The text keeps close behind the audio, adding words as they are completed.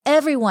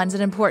Everyone's an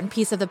important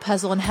piece of the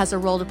puzzle and has a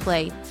role to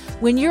play.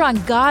 When you're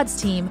on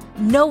God's team,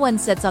 no one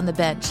sits on the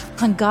bench.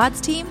 On God's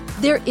team,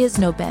 there is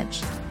no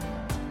bench.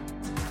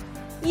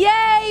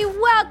 Yay!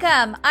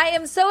 Welcome! I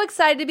am so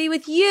excited to be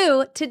with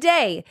you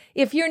today.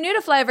 If you're new to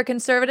Flyover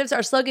Conservatives,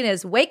 our slogan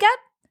is wake up,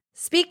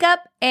 speak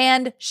up,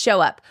 and show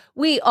up.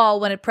 We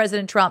all wanted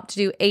President Trump to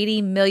do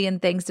 80 million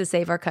things to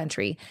save our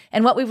country.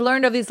 And what we've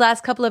learned over these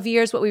last couple of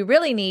years, what we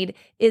really need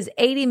is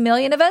 80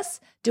 million of us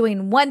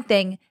doing one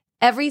thing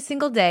every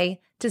single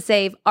day to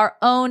save our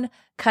own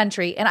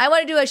country. And I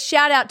want to do a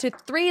shout out to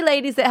 3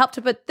 ladies that help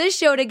to put this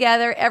show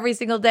together every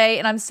single day.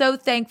 And I'm so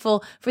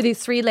thankful for these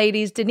 3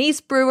 ladies,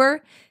 Denise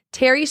Brewer,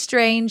 Terry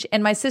Strange,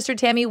 and my sister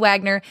Tammy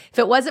Wagner. If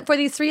it wasn't for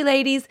these 3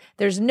 ladies,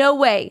 there's no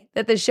way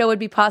that the show would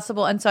be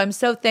possible. And so I'm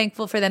so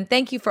thankful for them.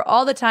 Thank you for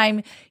all the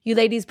time you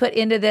ladies put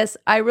into this.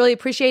 I really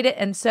appreciate it.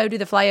 And so do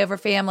the Flyover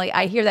family.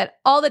 I hear that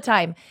all the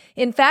time.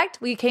 In fact,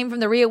 we came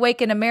from the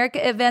Reawaken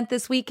America event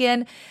this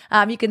weekend.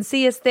 You can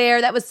see us there.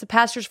 That was the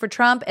Pastors for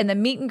Trump and the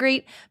meet and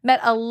greet.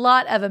 Met a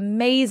lot of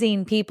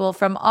amazing people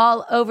from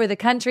all over the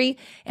country.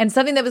 And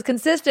something that was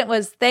consistent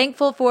was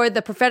thankful for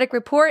the prophetic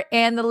report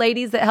and the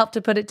ladies that helped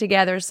to put it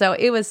together. So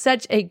it was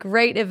such a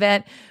great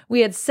event.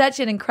 We had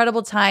such an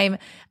incredible time.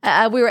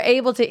 We were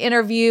able to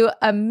interview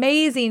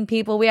amazing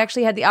people. We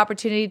actually had the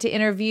opportunity to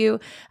interview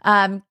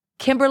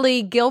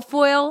Kimberly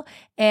Guilfoyle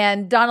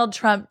and Donald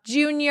Trump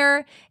Jr.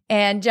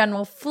 and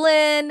General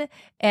Flynn.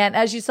 And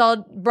as you saw,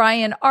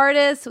 Brian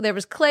Artis, there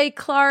was Clay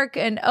Clark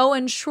and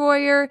Owen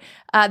Schroyer.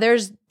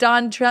 There's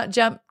Don Trump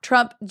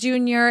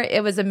Jr.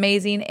 It was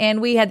amazing. And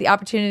we had the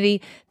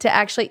opportunity to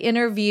actually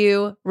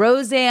interview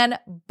Roseanne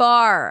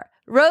Barr.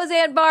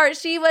 Roseanne Barr,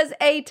 she was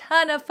a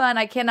ton of fun.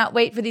 I cannot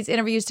wait for these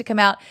interviews to come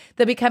out.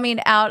 They'll be coming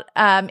out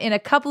in a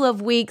couple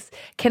of weeks.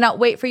 Cannot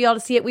wait for y'all to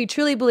see it. We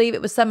truly believe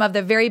it was some of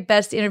the very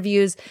best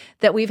interviews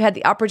that we've had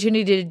the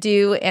opportunity to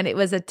do, and it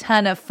was a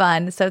ton of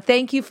fun. So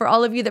thank you for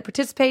all of you that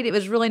participated. It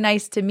was really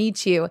nice to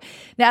meet you.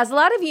 Now, as a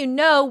lot of you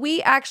know,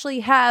 we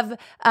actually have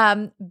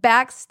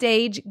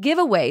backstage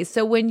giveaways.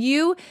 So when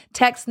you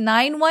text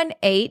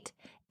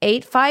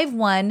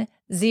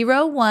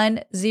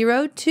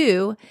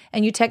 918-851-0102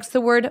 and you text the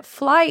word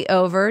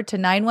flyover to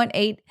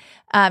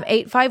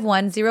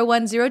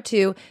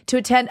 918-851-0102 to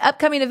attend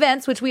upcoming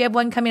events, which we have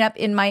one coming up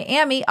in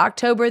Miami,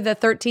 October the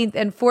 13th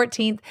and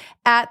 14th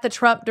at the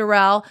Trump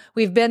Doral.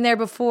 We've been there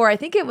before. I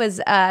think it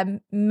was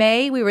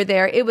May we were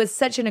there. It was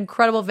such an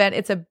incredible event.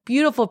 It's a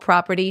beautiful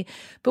property.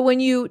 But when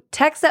you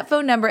text that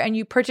phone number and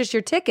you purchase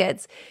your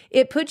tickets,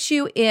 it puts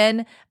you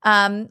in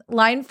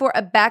line for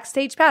a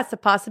backstage pass, a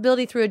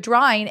possibility through a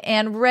drawing.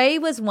 And Ray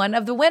was one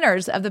of the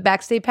winners of the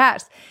backstage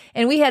pass.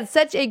 And we had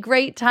such a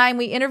great time.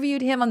 We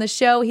interviewed him on the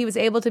show. He was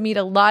able to meet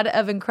a lot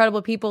of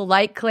incredible people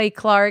like Clay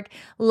Clark,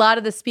 a lot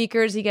of the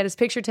speakers. He got his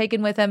picture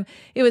taken with him.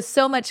 It was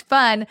so much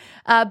fun.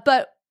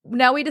 But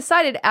now we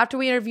decided after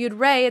we interviewed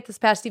Ray at this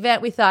past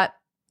event, we thought,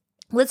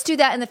 let's do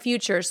that in the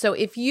future. So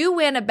if you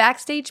win a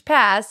backstage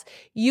pass,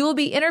 you will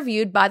be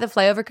interviewed by the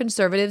Flyover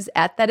Conservatives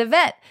at that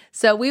event.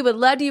 So we would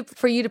love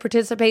for you to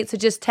participate. So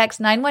just text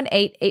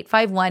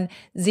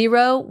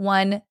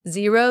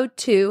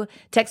 918-851-0102.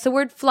 Text the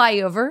word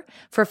flyover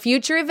for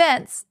future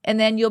events, and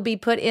then you'll be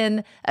put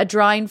in a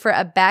drawing for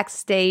a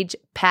backstage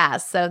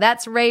pass. So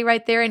that's Ray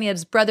right there, and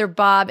his brother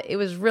Bob. It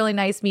was really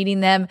nice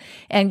meeting them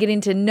and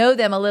getting to know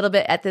them a little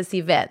bit at this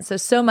event.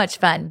 So much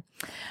fun.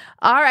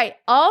 All right.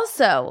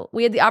 Also,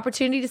 we had the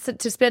opportunity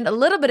to spend a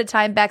little bit of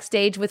time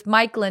backstage with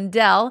Mike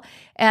Lindell,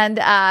 and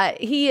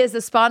he is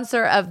the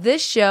sponsor of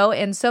this show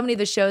and so many of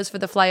the shows for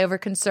the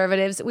Flyover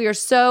Conservatives. We are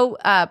so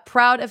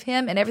proud of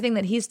him and everything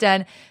that he's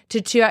done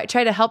to try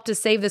to help to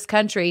save this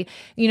country.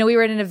 You know, we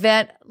were at an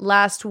event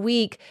last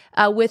week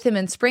with him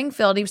in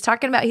Springfield. He was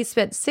talking about he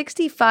spent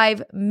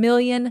 $65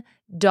 million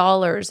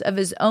of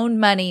his own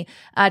money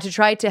to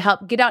try to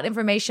help get out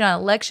information on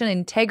election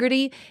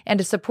integrity and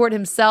to support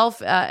himself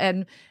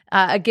and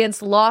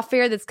against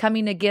lawfare that's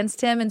coming against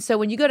him. And so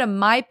when you go to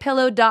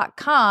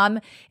mypillow.com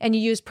and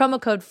you use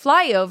promo code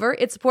flyover,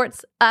 it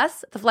supports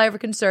us, the Flyover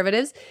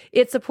Conservatives.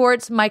 It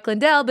supports Mike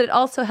Lindell, but it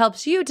also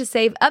helps you to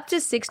save up to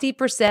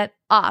 60%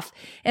 off.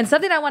 And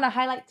something I want to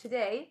highlight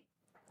today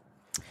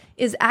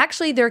is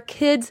actually their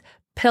kids'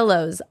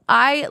 pillows.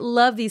 I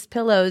love these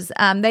pillows.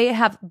 They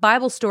have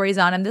Bible stories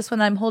on them. This one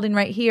I'm holding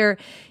right here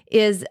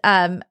is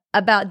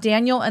about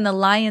Daniel and the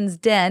lion's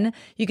den.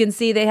 You can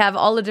see they have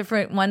all the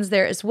different ones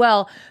there as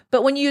well.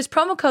 But when you use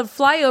promo code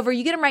flyover,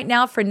 you get them right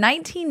now for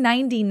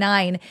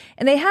 $19.99.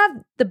 And they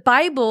have the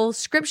Bible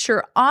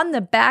scripture on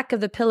the back of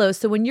the pillow.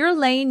 So when you're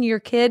laying your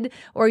kid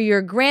or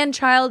your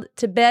grandchild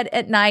to bed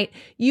at night,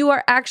 you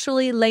are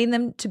actually laying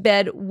them to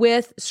bed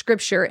with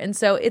scripture. And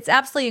so it's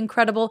absolutely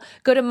incredible.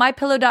 Go to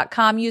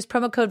mypillow.com, use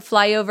promo code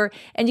flyover,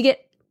 and you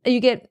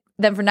get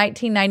them for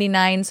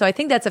 $19.99. So I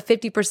think that's a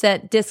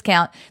 50%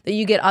 discount that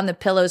you get on the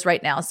pillows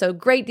right now. So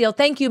great deal.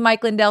 Thank you,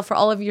 Mike Lindell, for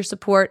all of your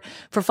support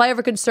for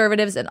Flyover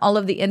Conservatives and all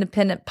of the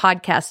independent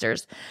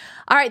podcasters.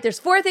 All right, there's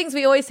 4 things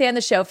we always say on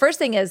the show. First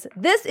thing is,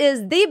 this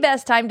is the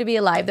best time to be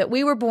alive, that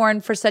we were born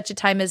for such a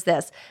time as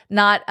this.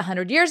 Not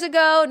 100 years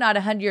ago, not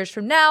 100 years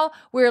from now.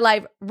 We're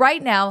alive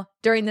right now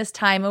during this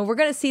time, and we're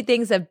going to see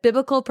things of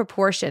biblical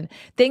proportion.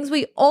 Things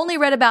we only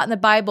read about in the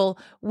Bible,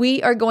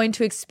 we are going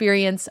to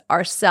experience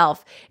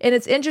ourselves. And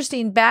it's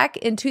interesting, back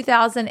in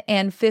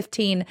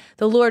 2015,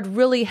 the Lord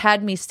really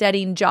had me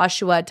studying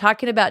Joshua,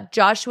 talking about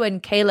Joshua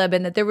and Caleb,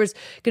 and that there was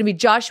going to be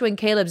Joshua and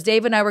Caleb's.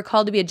 Dave and I were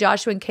called to be a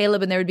Joshua and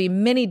Caleb, and there would be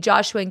many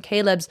Joshua and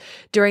Caleb's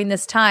during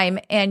this time.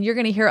 And you're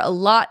going to hear a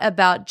lot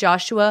about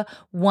Joshua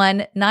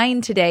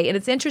 1:9 today. And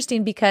it's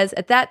interesting because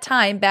at that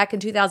time, back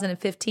in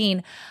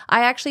 2015,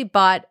 I actually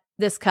bought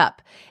this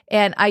cup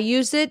and I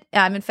used it.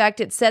 In fact,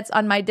 it sits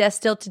on my desk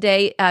still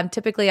today.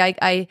 Typically,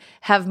 I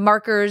have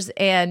markers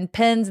and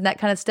pens and that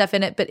kind of stuff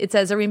in it, but it's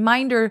as a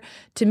reminder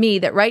to me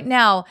that right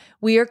now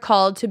we are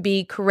called to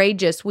be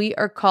courageous. We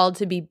are called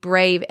to be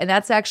brave. And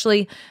that's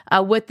actually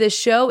what this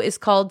show is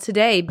called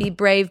today. Be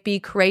brave, be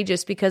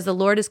courageous, because the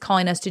Lord is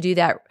calling us to do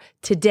that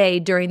today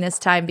during this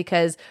time,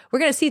 because we're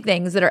going to see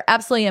things that are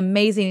absolutely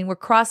amazing. We're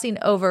crossing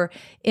over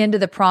into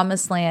the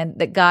promised land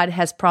that God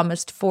has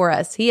promised for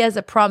us. He has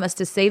a promise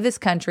to save this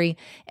country,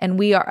 and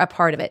we are a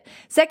part of it.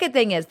 Second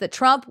thing is that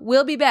Trump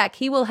will be back.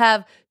 He will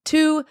have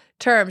 2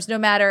 terms, no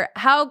matter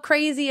how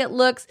crazy it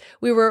looks.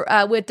 We were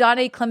with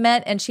Donna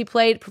Clement, and she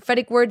played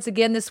prophetic words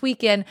again this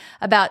weekend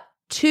about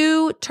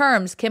 2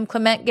 terms. Kim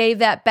Clement gave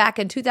that back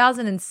in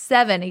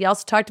 2007. He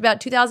also talked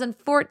about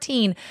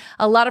 2014,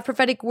 a lot of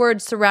prophetic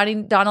words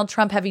surrounding Donald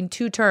Trump having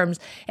 2 terms.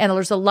 And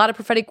there's a lot of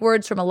prophetic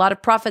words from a lot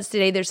of prophets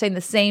today. They're saying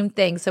the same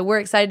thing. So we're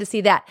excited to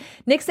see that.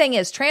 Next thing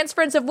is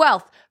transference of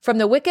wealth from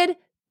the wicked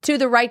to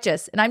the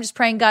righteous. And I'm just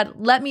praying, God,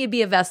 let me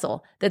be a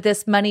vessel that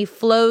this money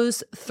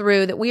flows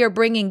through, that we are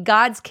bringing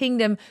God's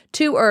kingdom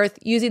to earth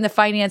using the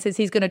finances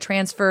He's going to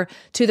transfer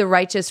to the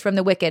righteous from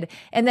the wicked.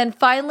 And then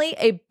finally,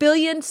 a 1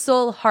 billion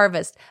soul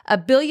harvest.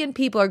 1 billion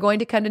people are going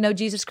to come to know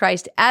Jesus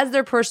Christ as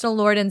their personal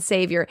Lord and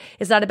Savior.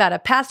 It's not about a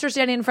pastor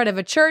standing in front of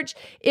a church.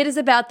 It is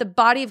about the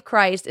body of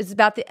Christ. It's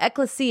about the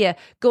ecclesia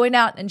going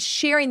out and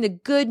sharing the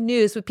good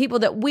news with people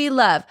that we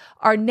love,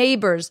 our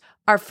neighbors,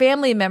 our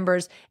family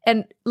members,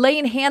 and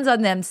laying hands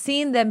on them,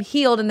 seeing them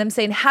healed, and them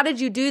saying, how did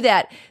you do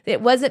that?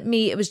 It wasn't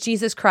me. It was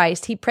Jesus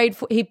Christ. He paid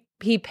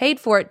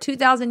for it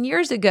 2,000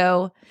 years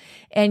ago,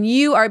 and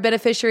you are a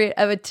beneficiary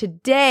of it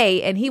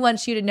today, and He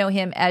wants you to know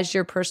Him as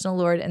your personal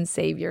Lord and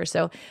Savior.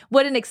 So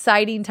what an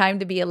exciting time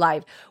to be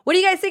alive. What do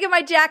you guys think of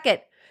my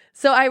jacket?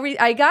 So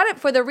I got it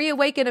for the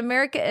Reawaken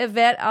America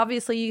event.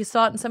 Obviously, you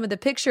saw it in some of the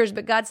pictures,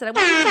 but God said, I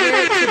want you to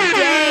wear it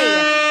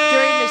today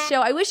during the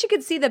show. I wish you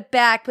could see the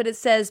back, but it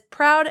says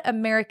Proud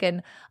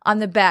American on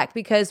the back,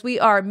 because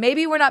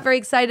maybe we're not very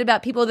excited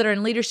about people that are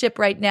in leadership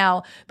right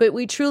now, but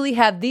we truly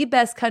have the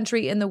best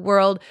country in the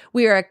world.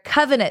 We are a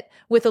covenant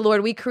with the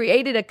Lord. We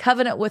created a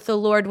covenant with the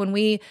Lord when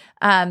the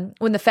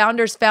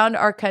founders found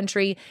our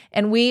country,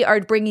 and we are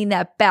bringing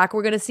that back.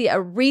 We're going to see a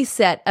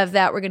reset of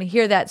that. We're going to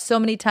hear that so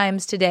many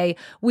times today.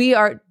 We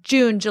are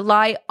June,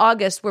 July,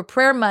 August. We're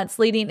prayer months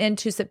leading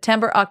into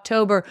September,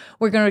 October.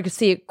 We're going to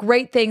see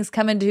great things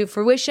come into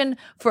fruition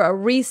for a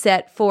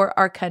reset for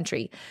our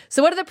country.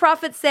 So what are the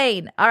prophets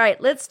saying? All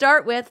right, let's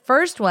start with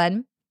first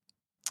one,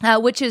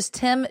 which is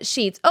Tim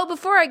Sheets. Oh,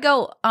 before I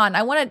go on,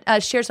 I want to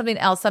share something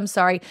else. I'm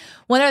sorry.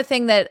 One other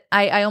thing that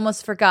I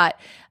almost forgot.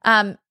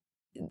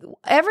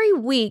 Every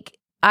week,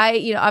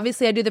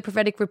 obviously I do the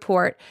prophetic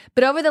report,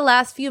 but over the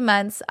last few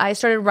months, I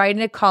started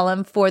writing a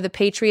column for the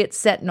Patriot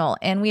Sentinel.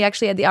 And we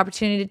actually had the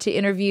opportunity to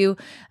interview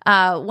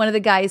one of the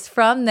guys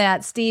from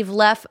that. Steve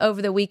left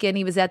over the weekend.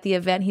 He was at the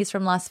event. He's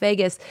from Las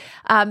Vegas.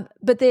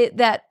 But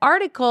that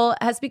article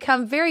has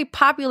become very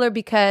popular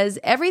because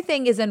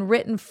everything is in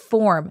written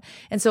form.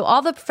 And so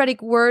all the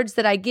prophetic words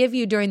that I give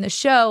you during the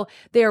show,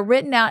 they are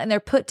written out and they're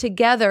put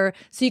together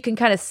so you can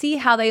kind of see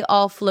how they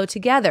all flow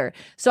together.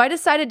 So I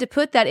decided to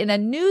put that in a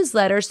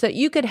newsletter so that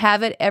you could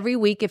have it every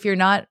week. If you're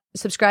not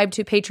subscribe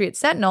to Patriot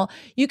Sentinel,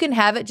 you can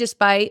have it just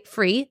by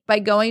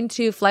going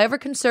to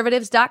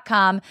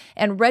flyoverconservatives.com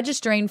and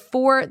registering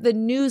for the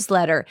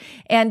newsletter.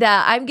 And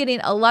I'm getting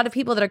a lot of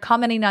people that are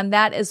commenting on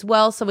that as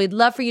well. So we'd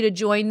love for you to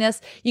join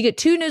this. You get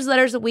 2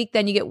 newsletters a week.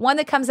 Then you get one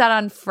that comes out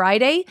on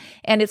Friday,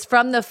 and it's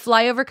from the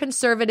Flyover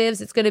Conservatives.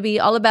 It's going to be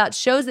all about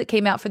shows that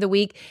came out for the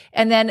week.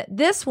 And then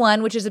this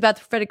one, which is about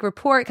the prophetic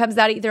report, comes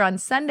out either on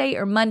Sunday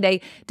or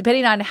Monday,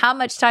 depending on how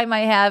much time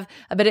I have.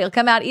 But it'll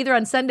come out either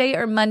on Sunday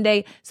or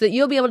Monday so that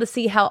you'll be able to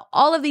see how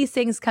all of these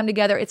things come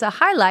together. It's a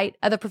highlight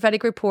of the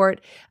prophetic report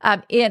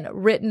in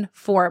written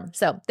form.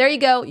 So there you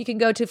go. You can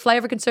go to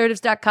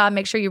flyoverconservatives.com.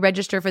 Make sure you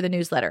register for the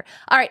newsletter.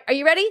 All right. Are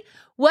you ready?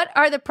 What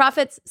are the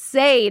prophets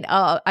saying?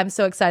 Oh, I'm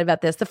so excited about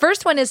this. The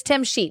first one is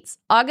Tim Sheets,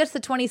 August the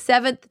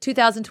 27th,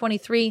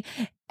 2023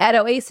 at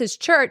Oasis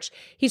Church.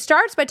 He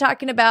starts by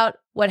talking about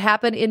what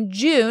happened in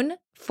June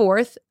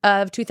 4th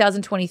of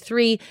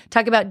 2023,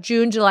 talk about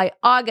June, July,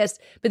 August,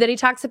 but then he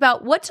talks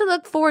about what to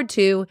look forward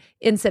to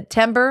in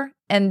September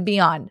and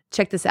beyond.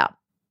 Check this out.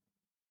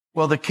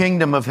 Well, the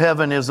kingdom of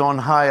heaven is on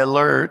high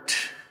alert.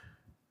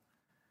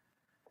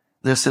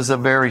 This is a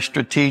very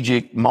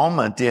strategic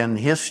moment in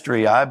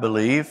history, I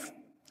believe.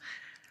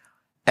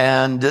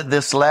 And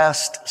this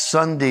last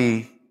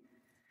Sunday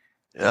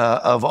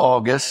of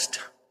August,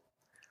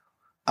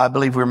 I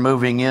believe we're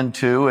moving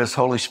into, as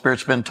Holy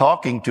Spirit's been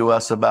talking to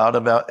us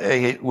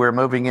we're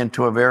moving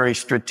into a very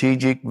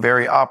strategic,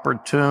 very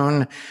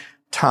opportune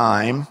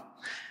time.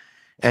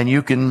 And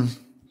you can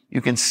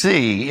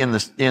see in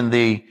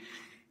the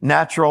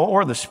natural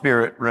or the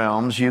spirit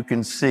realms, you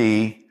can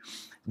see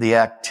the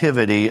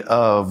activity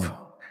of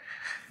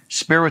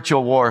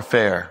spiritual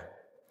warfare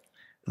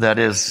that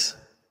is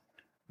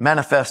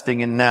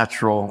manifesting in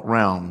natural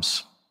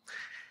realms.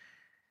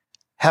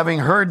 Having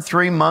heard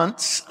 3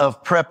 months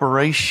of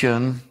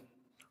preparation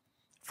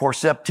for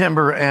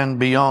September and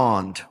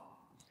beyond,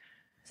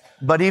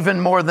 but even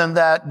more than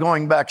that,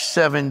 going back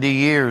 70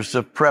 years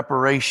of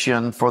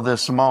preparation for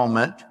this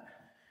moment,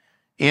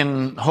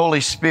 in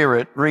Holy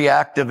Spirit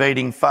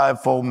reactivating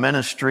fivefold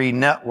ministry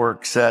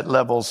networks at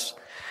levels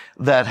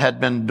that had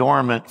been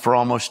dormant for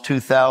almost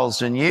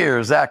 2,000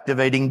 years,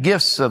 activating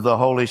gifts of the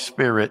Holy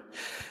Spirit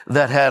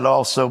that had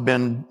also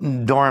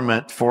been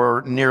dormant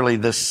for nearly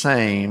the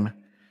same.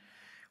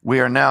 We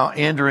are now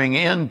entering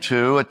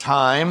into a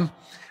time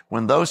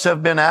when those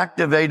have been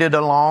activated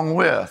along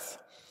with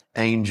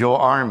angel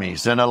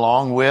armies and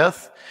along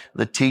with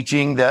the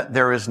teaching that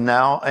there is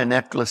now an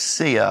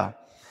ecclesia.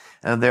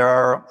 And there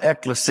are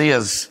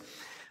ecclesias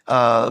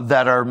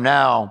that are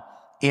now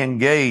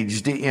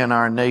engaged in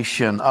our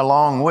nation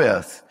along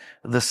with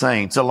the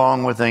saints,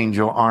 along with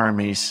angel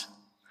armies.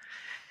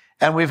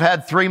 And we've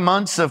had 3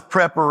 months of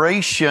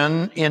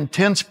preparation,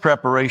 intense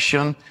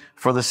preparation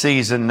for the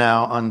season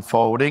now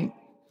unfolding.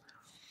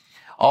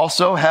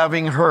 Also,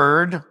 having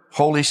heard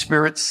Holy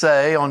Spirit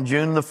say on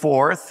June the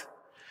 4th,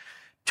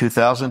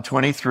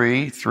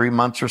 2023, 3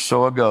 months or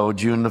so ago,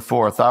 June the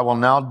 4th, I will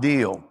now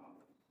deal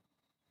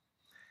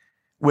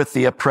with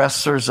the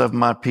oppressors of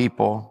my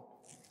people.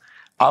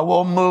 I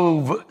will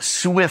move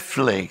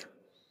swiftly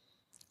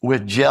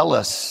with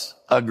jealous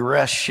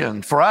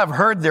aggression, for I've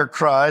heard their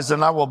cries,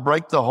 and I will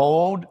break the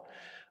hold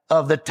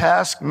of the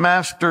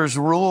taskmaster's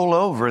rule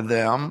over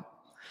them.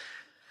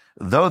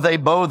 Though they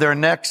bow their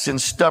necks in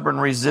stubborn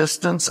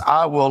resistance,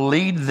 I will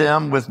lead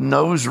them with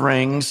nose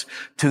rings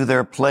to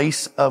their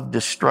place of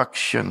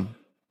destruction.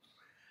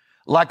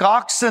 Like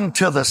oxen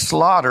to the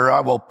slaughter,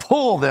 I will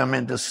pull them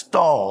into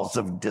stalls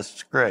of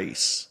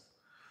disgrace.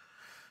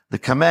 The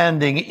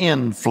commanding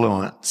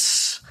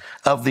influence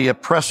of the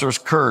oppressor's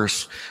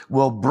curse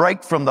will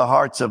break from the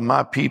hearts of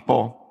my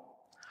people.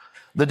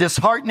 The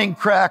disheartening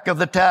crack of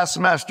the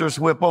taskmaster's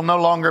whip will no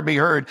longer be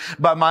heard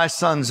by my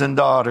sons and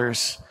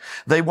daughters.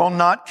 They will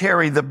not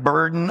carry the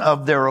burden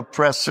of their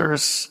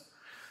oppressors.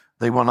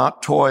 They will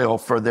not toil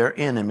for their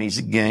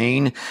enemies'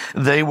 gain.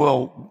 They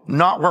will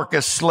not work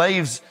as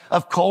slaves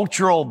of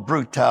cultural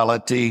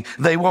brutality.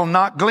 They will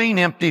not glean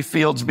empty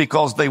fields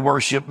because they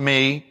worship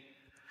me.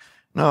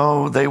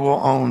 No, they will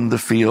own the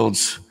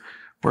fields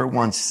where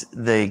once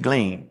they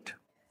gleaned.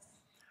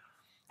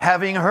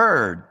 Having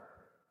heard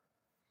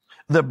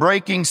the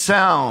breaking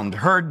sound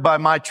heard by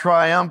my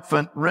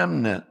triumphant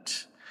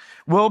remnant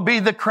will be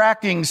the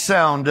cracking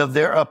sound of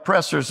their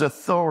oppressor's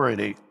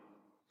authority,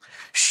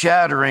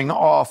 shattering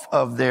off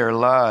of their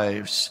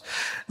lives.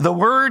 The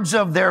words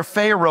of their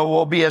Pharaoh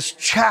will be as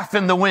chaff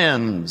in the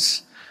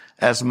winds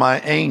as my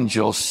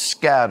angels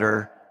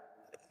scatter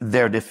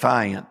their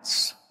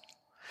defiance.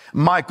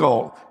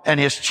 Michael and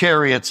his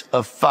chariots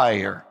of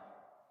fire.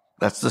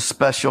 That's the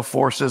special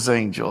forces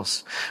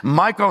angels.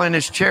 Michael and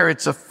his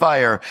chariots of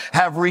fire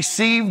have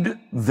received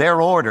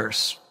their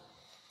orders.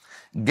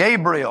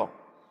 Gabriel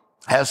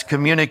has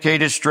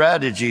communicated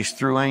strategies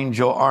through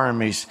angel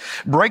armies.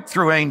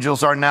 Breakthrough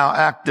angels are now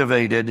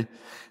activated.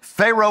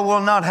 Pharaoh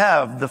will not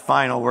have the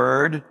final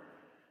word.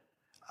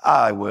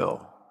 I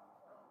will.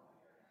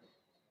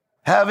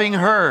 Having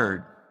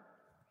heard,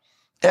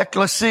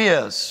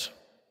 ecclesias,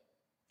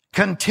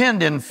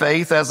 contend in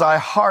faith as I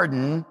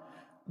harden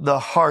the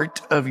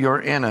heart of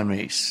your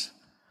enemies.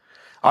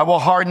 I will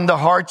harden the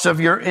hearts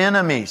of your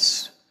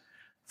enemies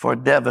for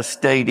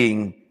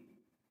devastating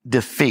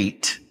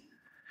defeat.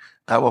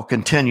 I will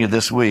continue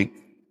this week.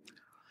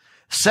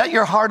 Set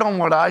your heart on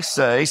what I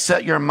say.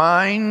 Set your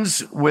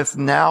minds with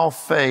now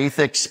faith,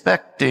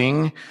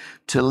 expecting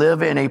to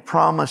live in a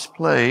promised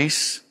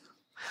place.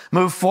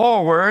 Move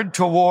forward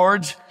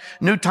towards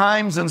new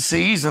times and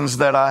seasons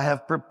that I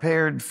have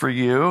prepared for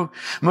you.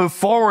 Move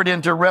forward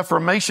into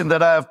reformation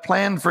that I have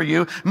planned for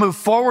you. Move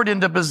forward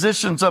into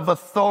positions of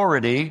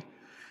authority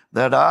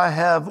that I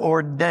have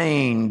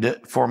ordained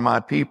for my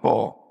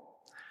people.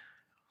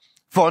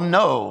 For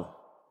know,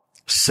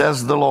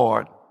 says the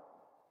Lord,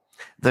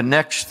 the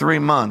next 3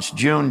 months,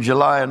 June,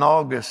 July, and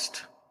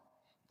August,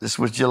 this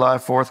was July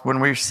 4th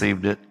when we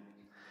received it,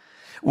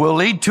 will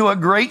lead to a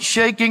great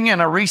shaking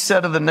and a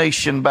reset of the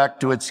nation back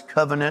to its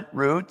covenant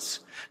roots.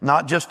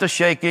 Not just a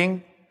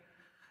shaking,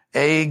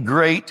 a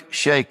great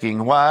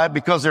shaking. Why?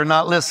 Because they're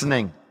not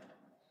listening.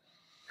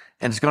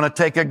 And it's going to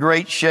take a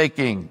great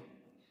shaking,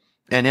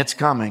 and it's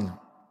coming.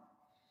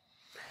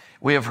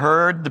 We have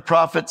heard the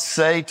prophets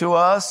say to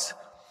us,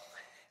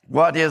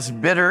 what is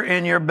bitter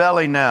in your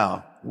belly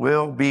now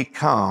will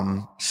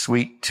become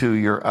sweet to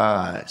your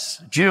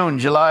eyes. June,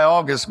 July,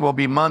 August will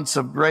be months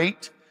of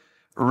great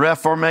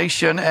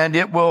reformation, and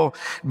it will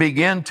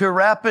begin to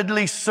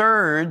rapidly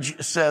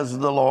surge, says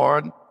the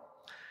Lord.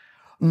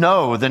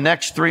 No, the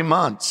next 3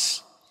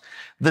 months,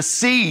 the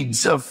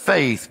seeds of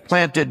faith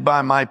planted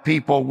by my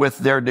people with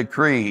their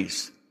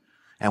decrees.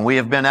 And we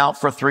have been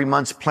out for 3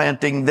 months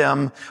planting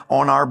them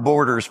on our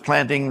borders,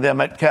 planting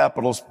them at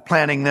capitals,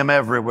 planting them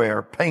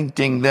everywhere,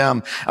 painting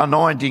them,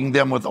 anointing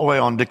them with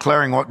oil, and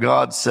declaring what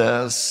God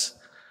says.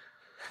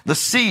 The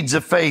seeds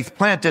of faith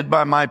planted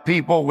by my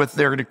people with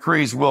their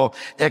decrees will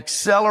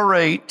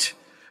accelerate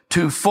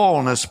to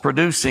fullness,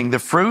 producing the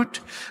fruit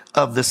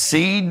of the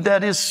seed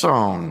that is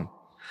sown.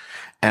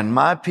 And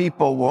my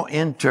people will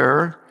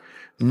enter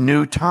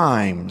new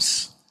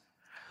times.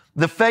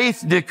 The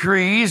faith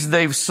decrees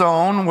they've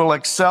sown will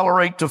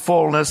accelerate to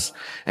fullness,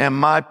 and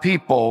my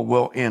people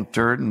will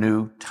enter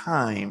new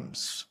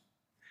times.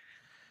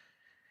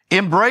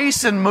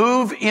 Embrace and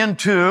move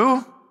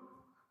into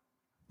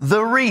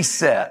the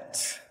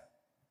reset.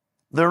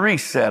 The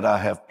reset I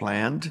have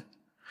planned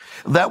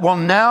that will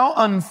now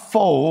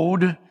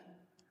unfold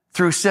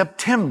through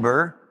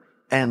September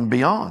and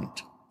beyond.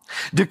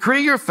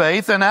 Decree your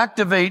faith and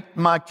activate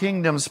my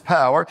kingdom's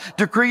power.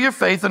 Decree your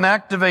faith and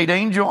activate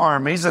angel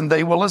armies, and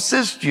they will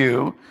assist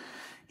you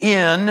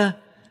in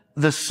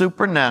the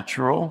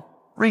supernatural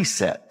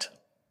reset.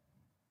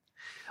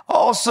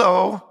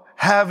 Also,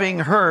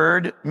 having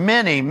heard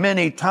many,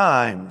 many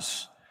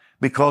times,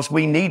 because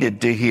we needed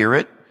to hear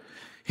it,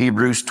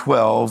 Hebrews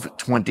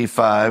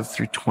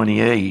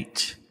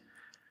 12:25-28.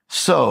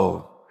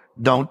 So,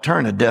 don't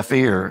turn a deaf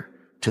ear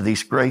to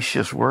these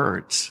gracious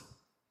words.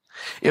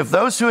 If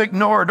those who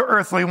ignored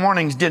earthly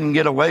warnings didn't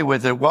get away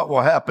with it, what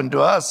will happen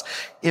to us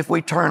if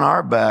we turn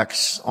our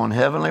backs on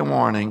heavenly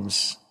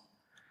warnings?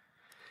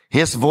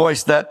 His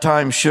voice that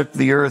time shook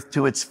the earth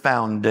to its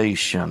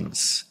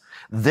foundations.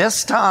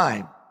 This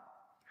time,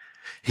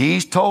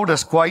 he's told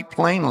us quite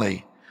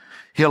plainly,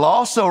 he'll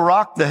also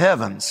rock the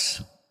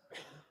heavens.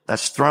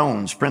 That's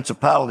thrones,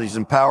 principalities,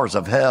 and powers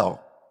of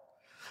hell.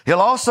 He'll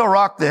also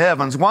rock the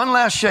heavens. One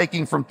last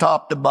shaking from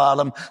top to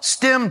bottom,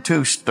 stem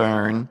to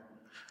stern.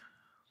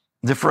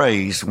 The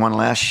phrase, one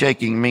last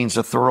shaking, means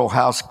a thorough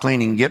house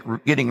cleaning,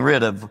 getting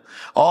rid of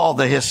all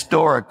the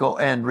historical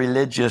and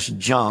religious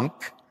junk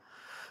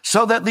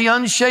so that the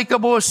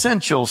unshakable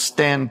essentials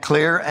stand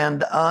clear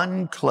and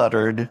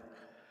uncluttered.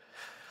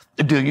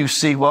 Do you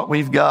see what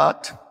we've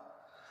got?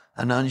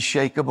 An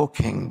unshakable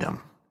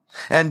kingdom.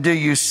 And do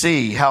you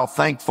see how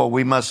thankful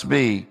we must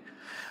be?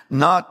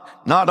 Not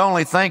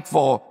only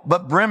thankful,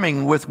 but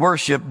brimming with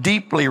worship,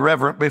 deeply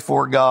reverent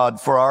before God,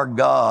 for our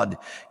God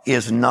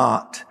is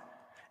not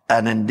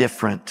an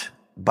indifferent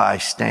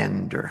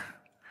bystander.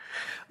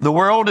 The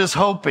world is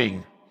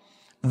hoping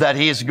that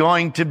he is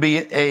going to be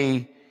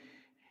a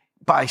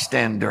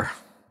bystander.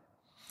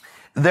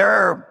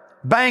 They're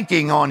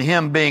banking on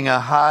him being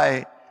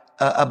a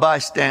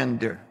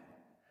bystander,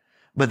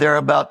 but they're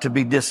about to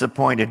be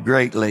disappointed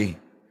greatly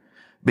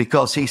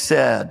because he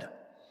said,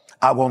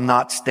 I will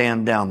not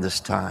stand down this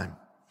time.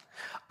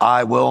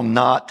 I will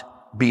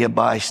not be a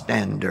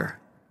bystander.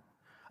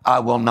 I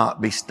will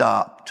not be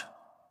stopped.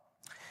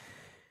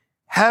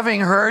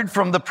 Having heard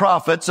from the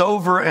prophets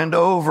over and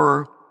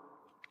over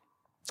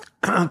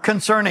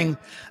concerning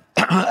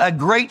a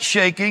great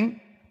shaking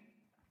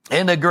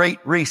and a great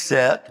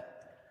reset,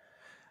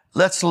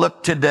 let's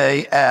look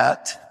today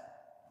at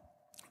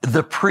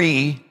the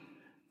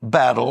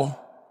pre-battle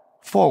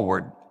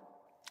forward.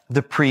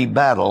 The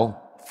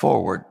pre-battle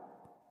forward.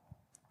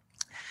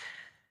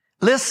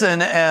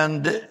 Listen,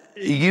 and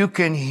you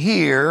can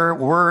hear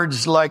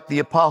words like the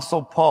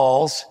Apostle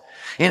Paul's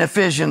in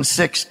Ephesians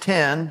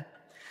 6:10,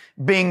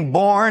 being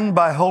born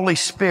by Holy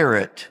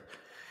Spirit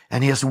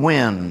and his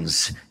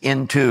winds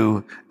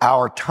into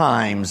our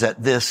times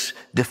at this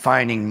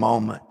defining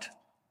moment.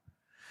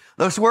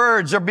 Those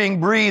words are being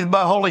breathed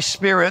by Holy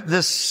Spirit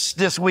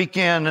this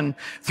weekend and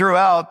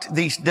throughout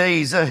these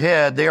days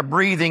ahead. They are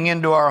breathing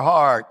into our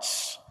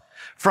hearts.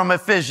 From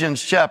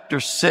Ephesians chapter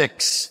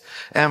 6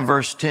 and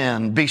verse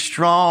 10, be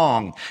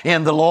strong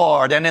in the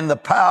Lord and in the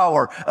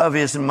power of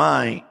his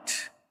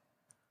might.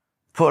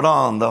 Put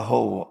on the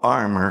whole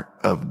armor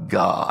of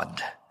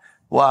God.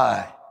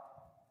 Why?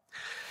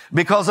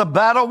 Because a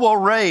battle will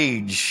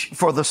rage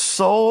for the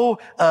soul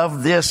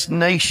of this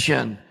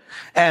nation,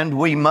 and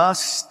we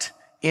must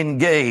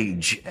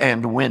engage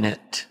and win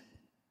it.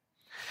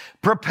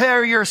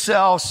 Prepare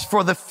yourselves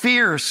for the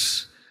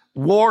fierce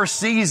war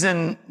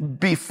season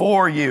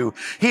before you.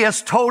 He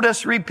has told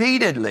us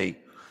repeatedly,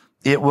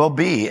 it will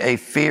be a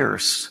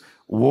fierce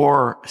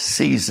war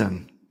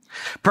season.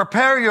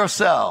 Prepare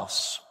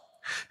yourselves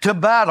to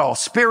battle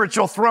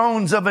spiritual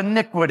thrones of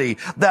iniquity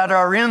that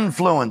are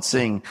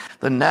influencing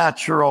the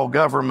natural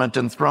government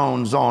and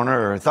thrones on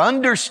earth.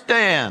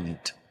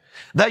 Understand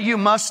that you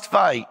must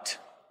fight.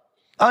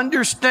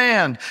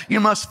 Understand you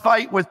must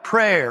fight with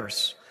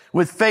prayers,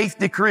 with faith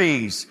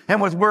decrees,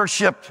 and with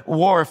worship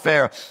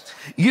warfare.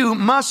 You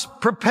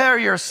must prepare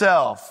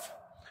yourself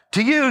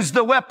to use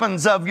the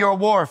weapons of your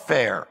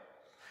warfare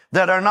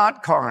that are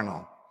not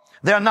carnal.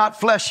 They are not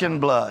flesh and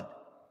blood,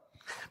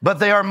 but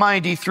they are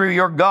mighty through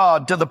your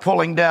God to the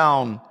pulling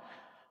down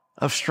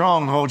of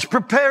strongholds.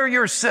 Prepare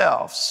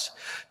yourselves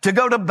to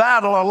go to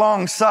battle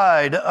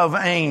alongside of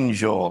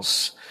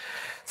angels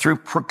through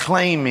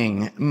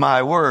proclaiming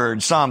my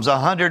word. Psalms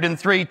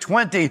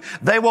 103:20.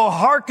 They will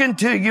hearken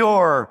to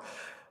your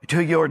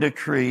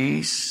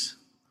decrees.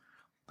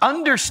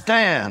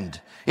 Understand,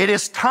 it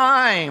is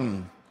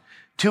time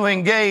to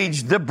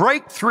engage the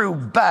breakthrough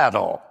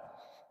battle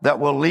that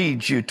will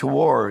lead you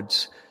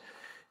towards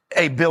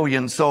a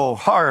billion-soul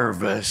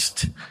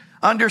harvest.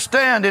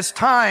 Understand, it's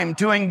time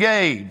to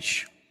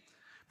engage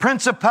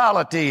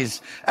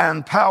principalities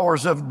and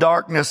powers of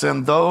darkness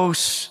and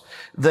those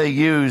they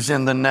use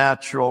in the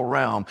natural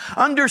realm.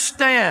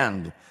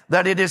 Understand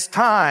that it is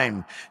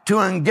time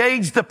to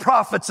engage the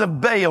prophets of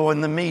Baal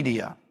in the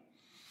media.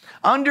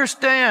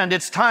 Understand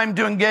it's time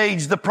to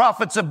engage the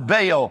prophets of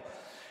Baal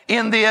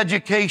in the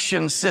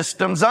education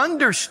systems.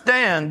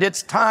 Understand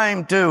it's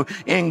time to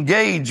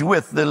engage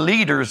with the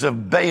leaders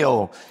of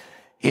Baal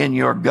in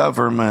your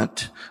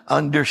government.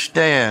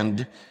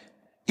 Understand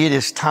it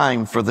is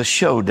time for the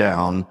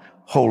showdown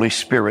Holy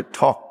Spirit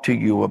talked to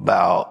you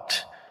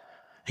about.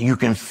 You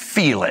can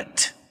feel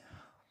it.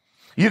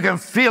 You can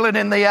feel it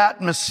in the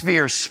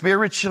atmosphere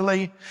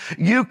spiritually.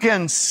 You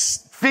can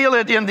feel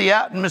it in the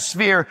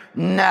atmosphere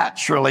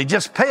naturally.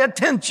 Just pay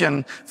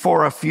attention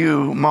for a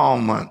few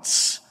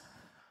moments.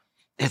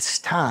 It's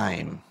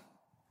time.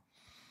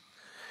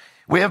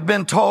 We have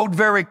been told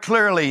very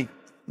clearly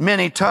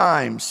many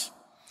times.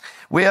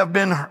 We have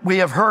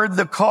heard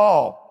the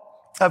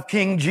call of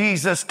King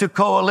Jesus to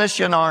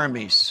coalition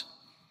armies.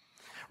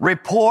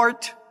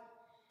 Report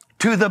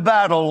to the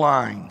battle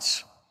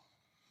lines.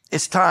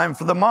 It's time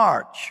for the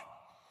march.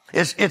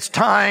 It's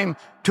time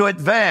to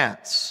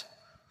advance.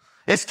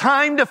 It's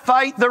time to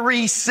fight the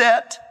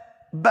reset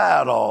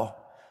battle.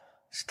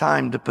 It's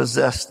time to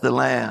possess the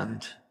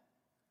land.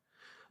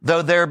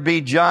 Though there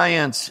be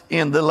giants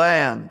in the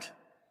land,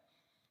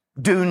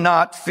 do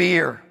not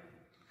fear.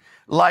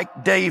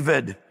 Like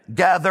David,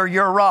 gather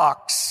your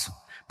rocks,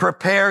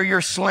 prepare your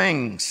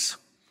slings,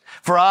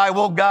 for I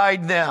will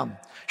guide them.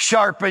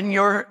 Sharpen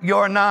your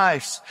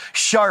knives,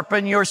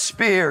 sharpen your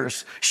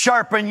spears,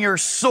 sharpen your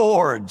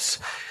swords.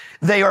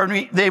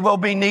 They will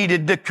be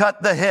needed to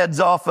cut the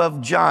heads off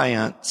of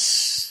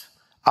giants.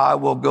 I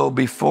will go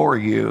before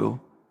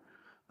you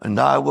and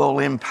I will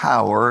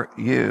empower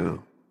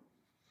you.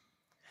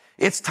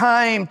 It's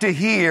time to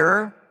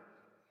hear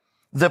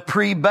the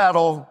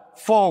pre-battle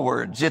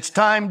forwards. It's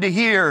time to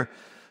hear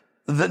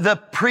the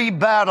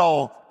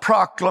pre-battle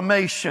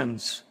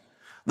proclamations,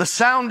 the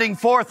sounding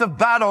forth of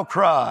battle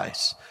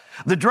cries,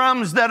 the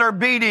drums that are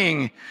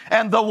beating,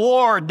 and the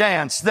war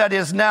dance that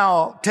is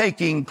now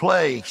taking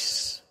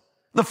place.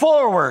 The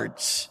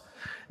forwards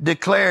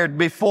declared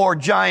before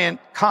giant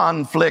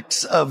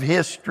conflicts of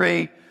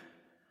history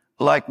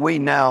like we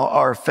now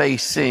are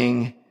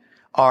facing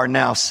are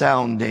now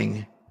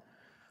sounding.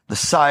 The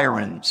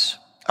sirens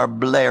are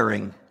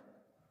blaring.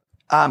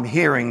 I'm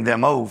hearing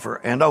them over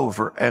and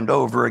over and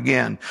over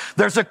again.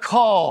 There's a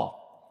call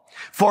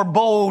for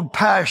bold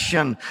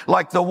passion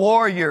like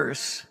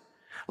warriors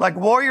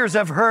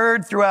have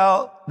heard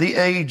throughout the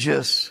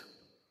ages,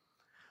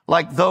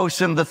 like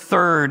those in the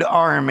Third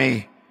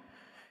Army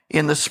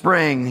in the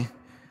spring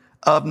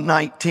of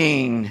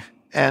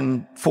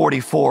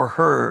 1944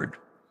 heard.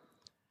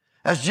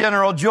 As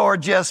General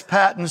George S.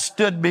 Patton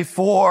stood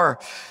before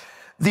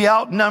the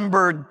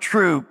outnumbered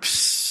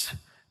troops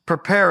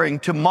preparing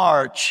to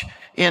march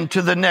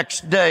into the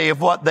next day of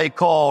what they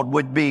called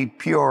would be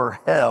pure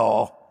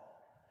hell.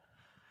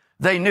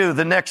 They knew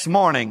the next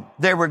morning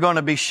they were going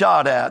to be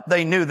shot at.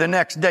 They knew the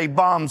next day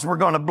bombs were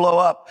going to blow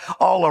up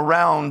all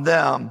around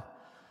them.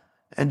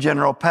 And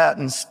General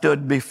Patton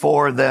stood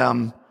before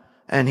them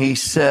and he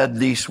said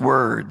these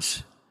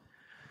words,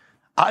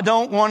 I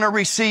don't want to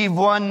receive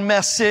one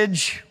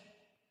message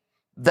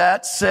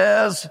that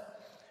says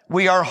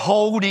we are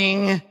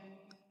holding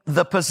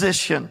the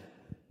position.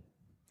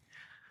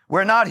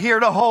 We're not here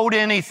to hold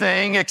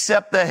anything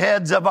except the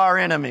heads of our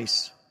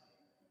enemies.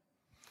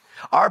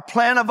 Our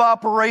plan of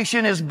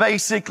operation is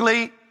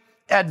basically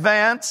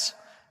advance,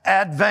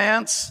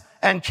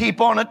 and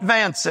keep on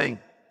advancing,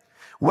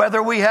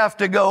 whether we have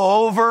to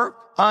go over,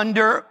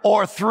 under,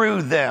 or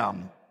through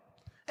them.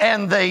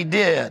 And they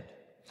did.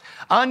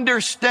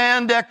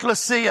 Understand,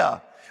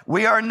 Ecclesia,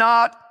 we are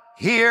not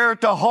here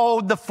to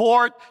hold the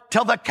fort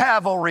till the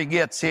cavalry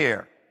gets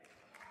here.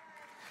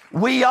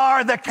 We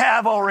are the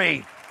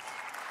cavalry.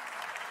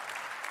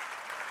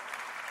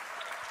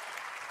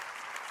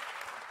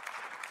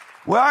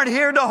 We aren't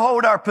here to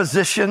hold our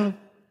position.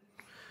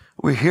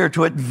 We're here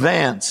to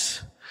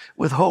advance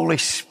with Holy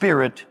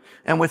Spirit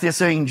and with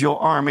His angel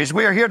armies.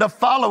 We are here to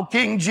follow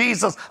King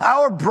Jesus,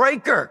 our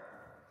breaker,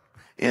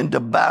 into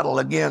battle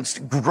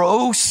against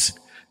gross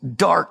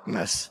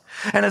darkness.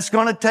 And it's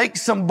going to take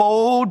some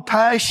bold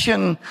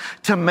passion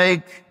to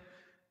make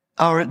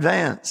our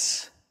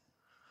advance.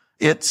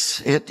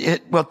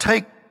 It will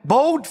take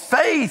bold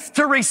faith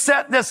to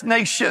reset this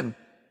nation.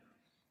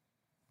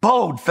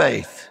 Bold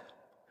faith.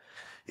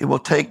 It will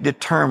take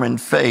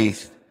determined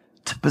faith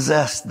to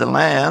possess the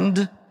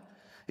land.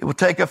 It will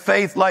take a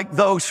faith like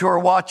those who are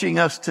watching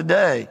us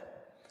today.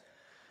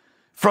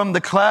 From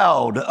the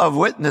cloud of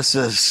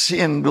witnesses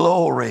in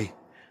glory,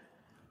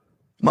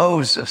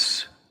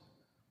 Moses,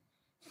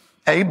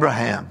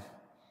 Abraham,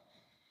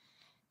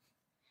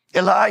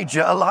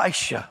 Elijah,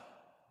 Elisha,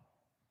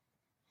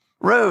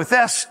 Ruth,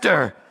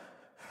 Esther,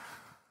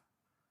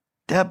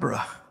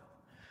 Deborah.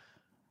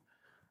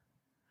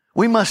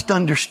 We must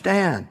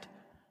understand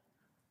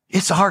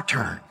it's our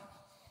turn.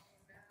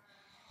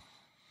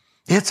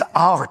 It's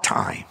our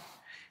time.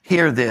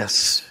 Hear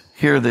this.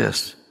 Hear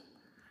this.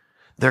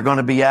 They're going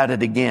to be at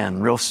it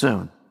again real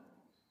soon.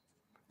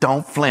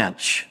 Don't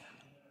flinch.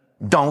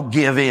 Don't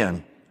give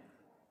in.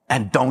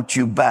 And don't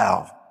you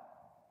bow.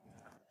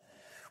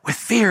 With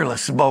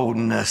fearless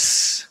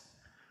boldness,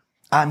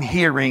 I'm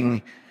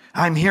hearing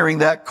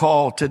that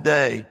call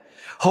today.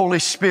 Holy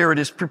Spirit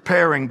is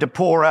preparing to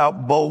pour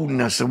out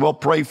boldness, and we'll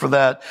pray for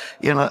that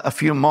in a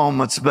few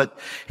moments, but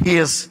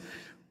He's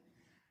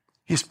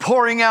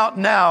pouring out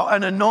now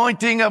an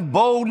anointing of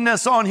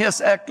boldness on His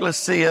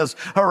ecclesias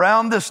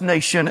around this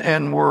nation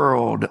and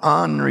world.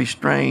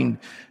 Unrestrained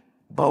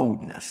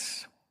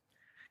boldness.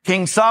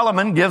 King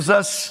Solomon gives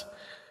us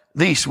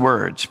these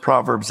words,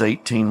 Proverbs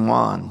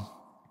 18:1.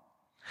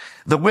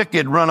 The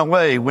wicked run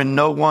away when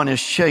no one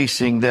is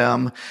chasing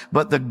them,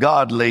 but the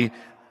godly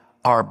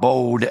are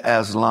bold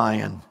as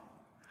lion.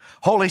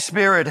 Holy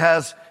Spirit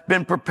has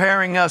been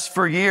preparing us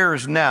for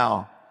years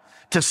now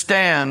to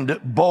stand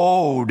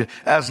bold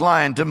as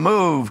lion, to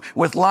move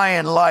with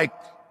lion-like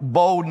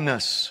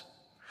boldness.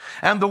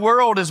 And the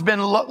world has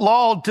been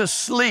lulled to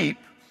sleep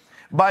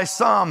by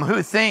some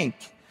who think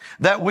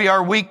that we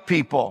are weak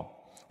people,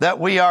 that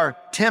we are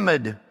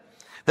timid,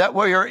 that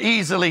we are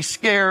easily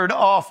scared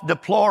off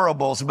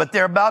deplorables. But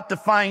they're about to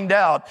find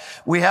out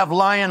we have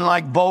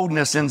lion-like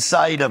boldness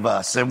inside of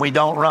us, and we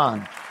don't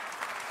run.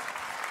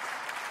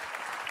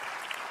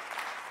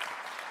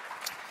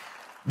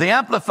 The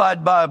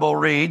Amplified Bible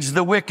reads,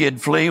 the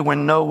wicked flee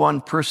when no one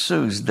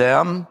pursues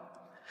them,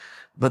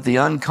 but the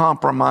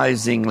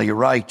uncompromisingly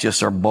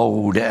righteous are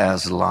bold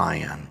as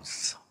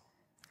lions.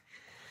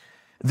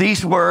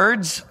 These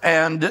words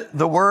and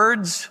the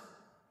words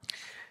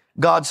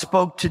God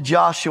spoke to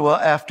Joshua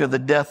after the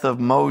death of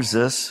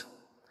Moses,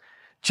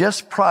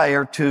 just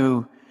prior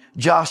to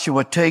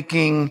Joshua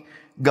taking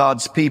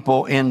God's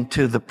people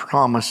into the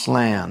promised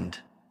land.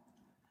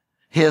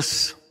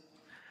 His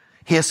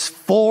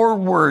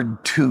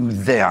foreword to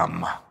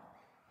them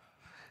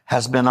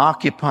has been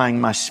occupying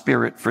my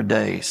spirit for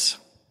days.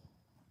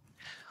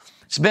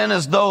 It's been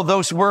as though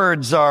those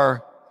words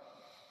are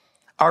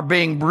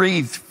being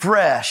breathed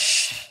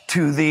fresh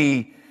to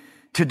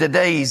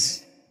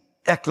today's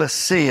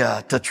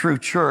ecclesia, to true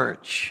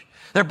church.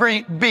 They're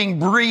being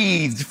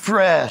breathed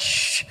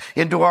fresh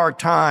into our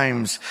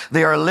times.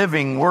 They are a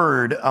living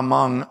word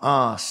among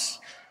us.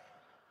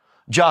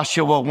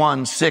 Joshua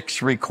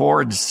 1:6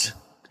 records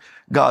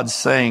God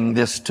saying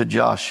this to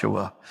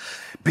Joshua,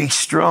 be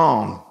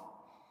strong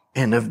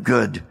and of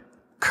good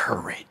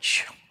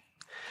courage.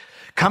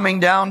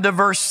 Coming down to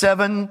verse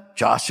 7,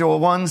 Joshua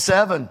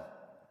 1:7,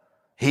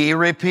 he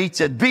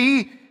repeats it,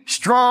 be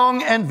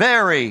strong and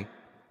very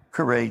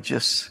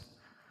courageous.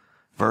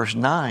 Verse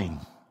 9,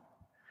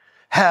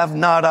 have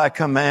not I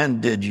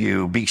commanded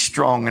you, be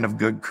strong and of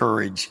good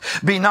courage.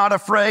 Be not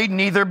afraid,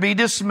 neither be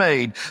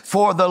dismayed,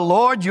 for the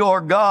Lord your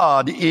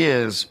God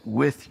is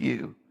with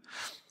you.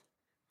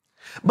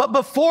 But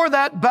before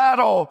that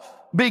battle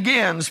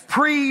begins,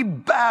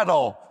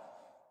 pre-battle,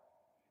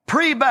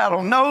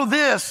 know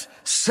this,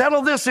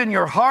 settle this in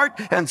your heart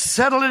and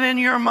settle it in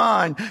your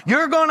mind.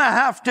 You're going to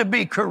have to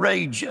be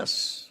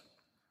courageous,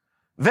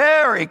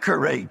 very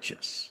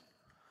courageous.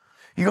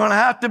 You're going to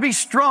have to be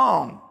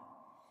strong,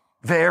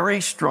 very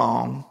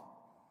strong.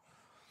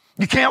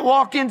 You can't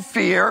walk in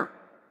fear.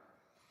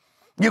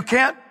 You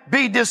can't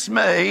be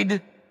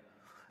dismayed.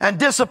 And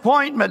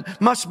disappointment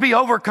must be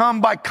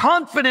overcome by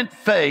confident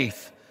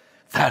faith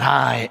that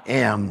I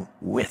am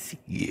with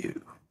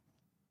you.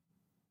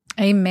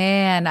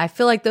 Amen. I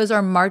feel like those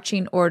are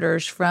marching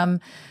orders from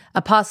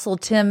Apostle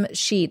Tim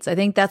Sheets. I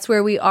think that's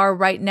where we are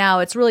right now.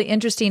 It's really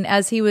interesting.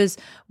 As he was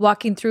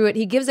walking through it,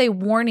 he gives a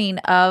warning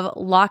of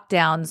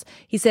lockdowns.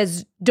 He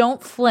says,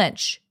 don't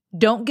flinch,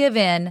 don't give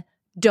in,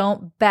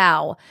 don't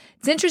bow.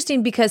 It's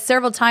interesting because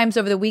several times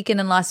over the weekend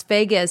in Las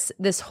Vegas,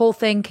 this whole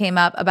thing came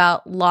up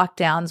about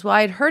lockdowns. Well,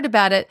 I'd heard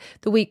about it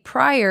the week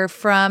prior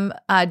from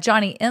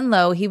Johnny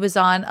Enlow. He was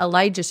on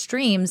Elijah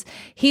Streams.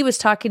 He was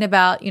talking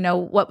about,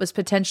 what was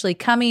potentially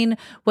coming,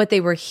 what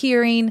they were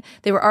hearing.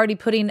 They were already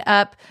putting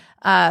up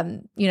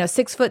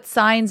 6-foot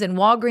signs in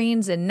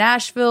Walgreens in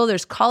Nashville.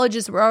 There's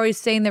colleges that were always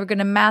saying they were going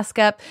to mask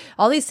up.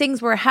 All these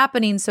things were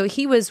happening. So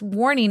he was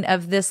warning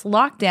of this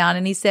lockdown,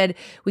 and he said,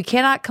 we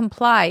cannot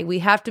comply. We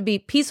have to be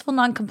peaceful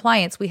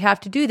noncompliance. We have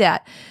to do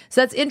that.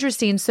 So that's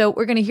interesting. So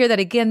we're going to hear that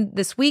again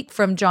this week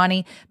from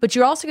Johnny, but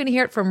you're also going to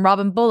hear it from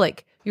Robin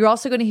Bullock. You're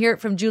also going to hear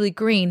it from Julie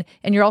Green,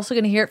 and you're also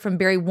going to hear it from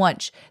Barry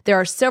Wunsch. There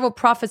are several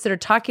prophets that are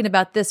talking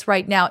about this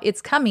right now.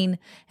 It's coming,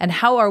 and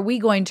how are we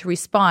going to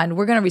respond?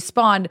 We're going to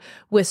respond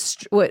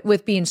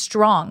with being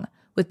strong,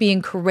 with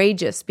being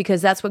courageous,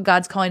 because that's what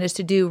God's calling us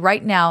to do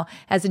right now,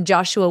 as in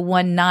Joshua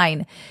 1:9.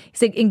 He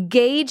said,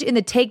 engage in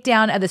the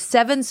takedown of the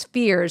 7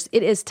 spheres.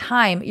 It is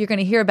time. You're going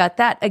to hear about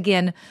that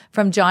again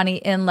from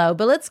Johnny Enlow.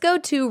 But let's go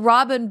to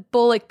Robin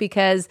Bullock,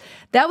 because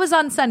that was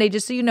on Sunday,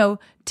 just so you know,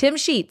 Tim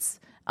Sheets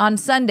on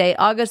Sunday,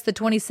 August the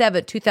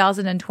 27th,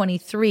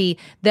 2023.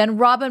 Then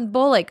Robin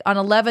Bullock on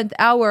 11th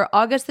hour,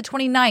 August the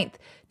 29th,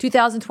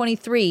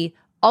 2023,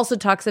 also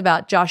talks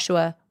about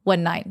Joshua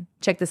 1:9.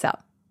 Check this out.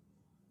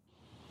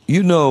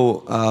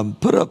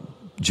 Put up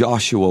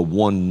Joshua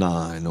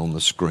 1:9 on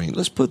the screen.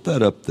 Let's put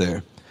that up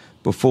there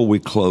before we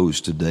close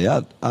today.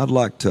 I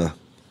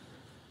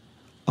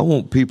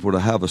want people to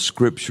have a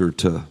scripture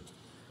to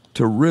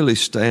really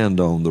stand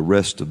on the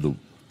rest of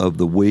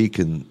the week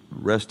and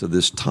rest of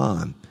this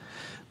time.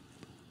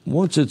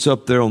 Once it's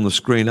up there on the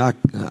screen, I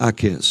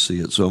can't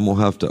see it, so I'm going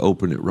to have to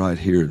open it right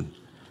here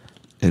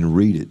and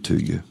read it to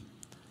you.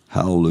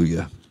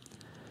 Hallelujah.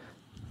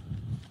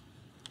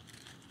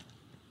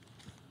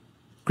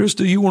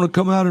 Krista, you want to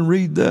come out and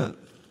read that?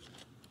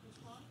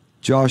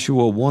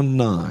 Joshua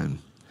 1:9.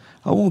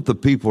 I want the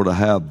people to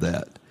have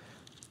that,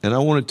 and I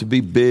want it to be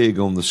big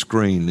on the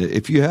screen.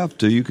 If you have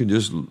to, you can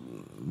just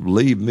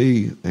leave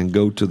me and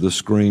go to the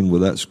screen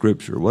with that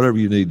scripture, whatever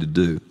you need to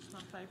do. It's my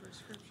favorite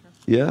scripture.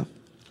 Yeah?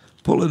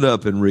 Pull it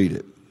up and read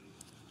it.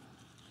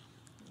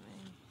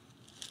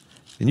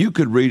 And you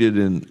could read it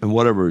in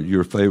whatever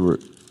your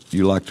favorite,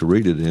 you like to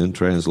read it in,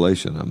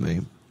 translation, I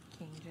mean.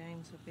 King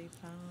James would be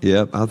fine.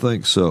 Yep, I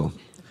think so. All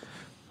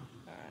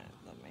right,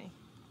 let me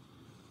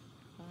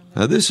find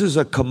Now, this is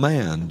a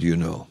command,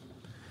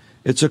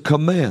 It's a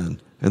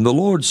command, and the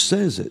Lord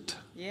says it.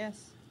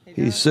 Yes,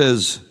 He does.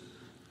 says,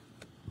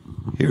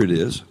 here it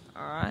is.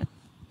 All right.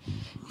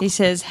 He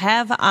says,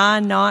 have I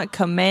not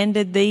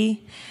commanded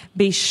thee?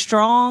 Be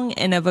strong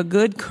and of a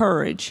good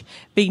courage.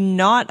 Be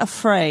not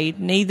afraid,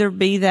 neither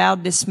be thou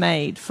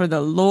dismayed. For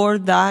the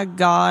Lord thy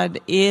God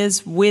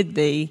is with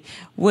thee,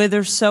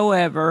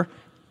 whithersoever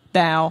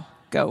thou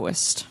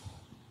goest.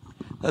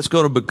 That's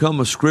going to become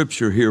a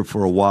scripture here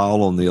for a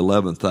while on the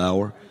 11th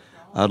hour.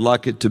 I'd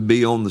like it to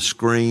be on the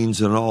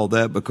screens and all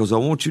that, because I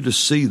want you to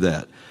see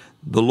that.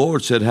 The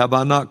Lord said, have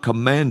I not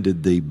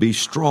commanded thee? Be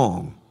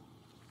strong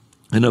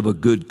and of a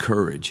good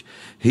courage.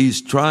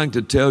 He's trying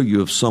to tell you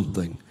of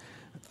something.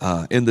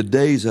 In the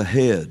days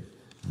ahead,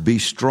 be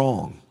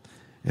strong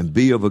and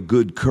be of a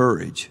good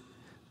courage,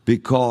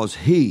 because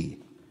he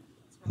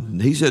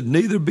said,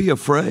 neither be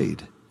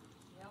afraid.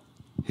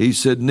 He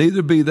said,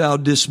 neither be thou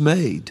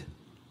dismayed,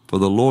 for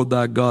the Lord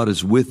thy God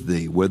is with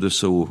thee,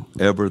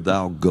 whithersoever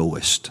thou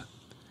goest.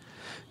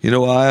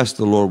 I asked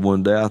the Lord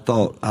one day,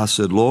 I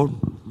said, Lord,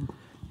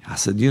 I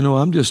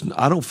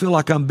don't feel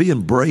like I'm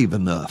being brave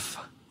enough.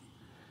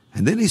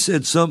 And then he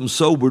said something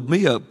sobered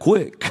me up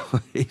quick.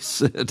 He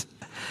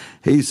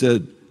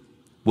said,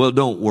 well,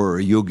 don't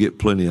worry, you'll get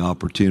plenty of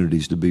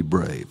opportunities to be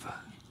brave.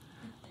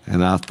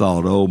 And I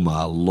thought, oh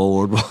my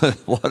Lord,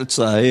 what's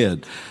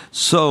ahead?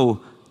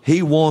 So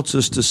he wants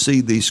us to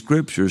see these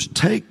scriptures.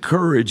 Take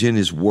courage in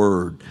his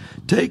word.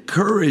 Take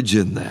courage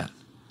in that.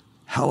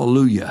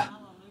 Hallelujah.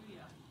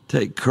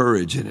 Take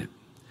courage in it.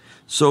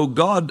 So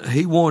God,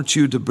 he wants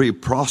you to be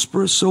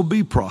prosperous, so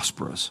be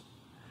prosperous.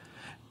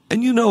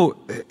 And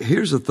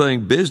here's the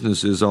thing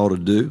businesses ought to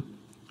do.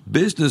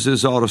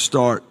 Businesses ought to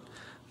start,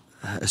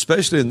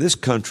 especially in this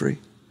country,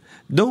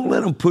 don't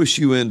let them push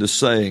you into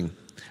saying,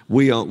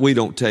 we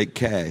don't take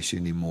cash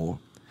anymore.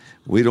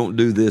 We don't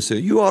do this.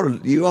 You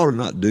ought to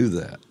not do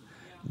that.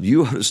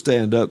 You ought to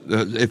stand up.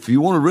 If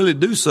you want to really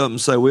do something,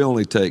 say, we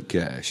only take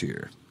cash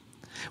here.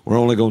 We're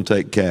only going to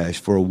take cash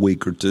for a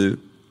week or two.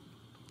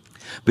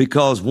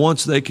 Because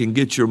once they can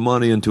get your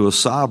money into a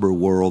cyber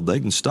world, they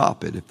can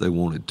stop it if they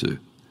wanted to.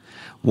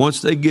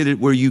 Once they get it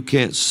where you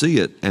can't see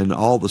it, and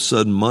all of a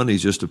sudden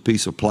money's just a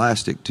piece of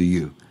plastic to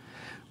you,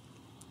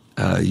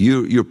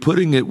 you're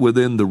putting it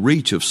within the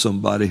reach of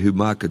somebody who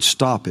might could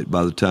stop it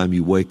by the time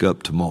you wake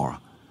up tomorrow.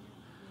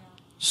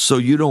 So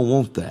you don't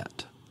want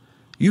that.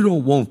 You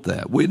don't want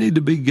that. We need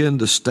to begin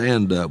to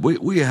stand up.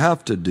 We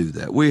have to do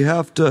that. We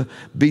have to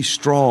be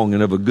strong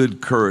and of a good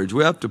courage.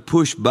 We have to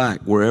push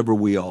back wherever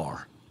we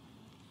are.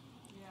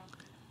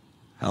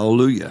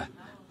 Hallelujah.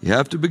 You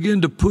have to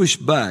begin to push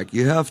back.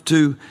 You have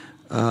to,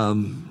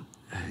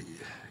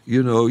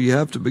 you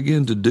have to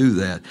begin to do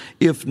that.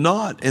 If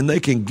not, and they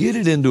can get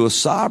it into a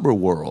cyber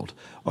world,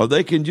 or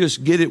they can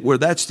just get it where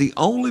that's the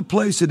only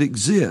place it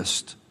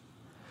exists,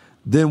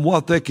 then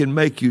what they can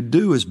make you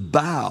do is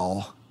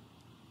bow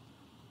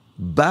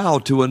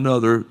to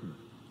another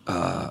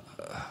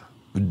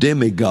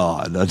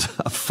demigod,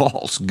 a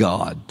false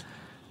god.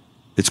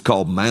 It's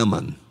called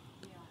mammon.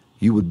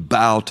 You would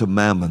bow to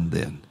mammon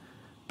then,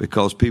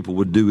 because people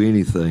would do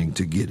anything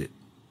to get it.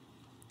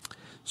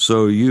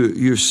 So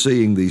you're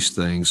seeing these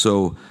things.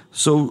 So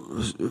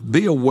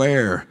be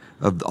aware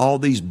of all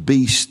these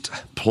beast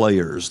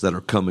players that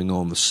are coming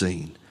on the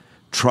scene,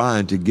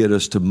 trying to get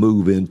us to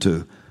move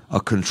into a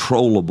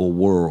controllable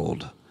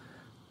world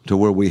to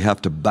where we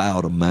have to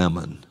bow to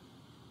mammon.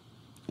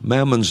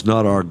 Mammon's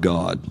not our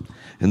God.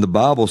 And the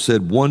Bible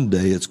said one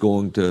day it's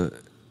going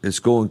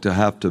to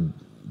have to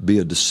be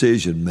a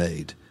decision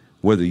made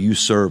whether you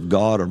serve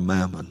God or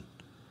mammon.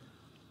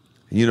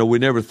 You know, we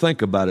never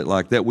think about it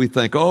like that. We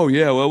think, oh,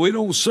 yeah, well, we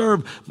don't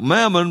serve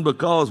mammon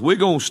because we're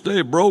going to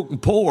stay broke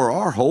and poor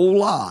our whole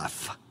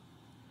life.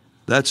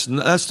 That's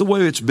the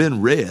way it's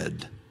been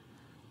read.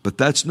 But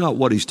that's not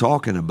what he's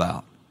talking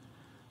about.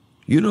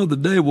 You know, the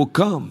day will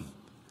come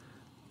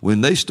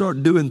when they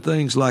start doing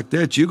things like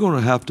that, you're going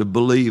to have to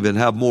believe and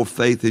have more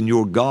faith in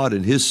your God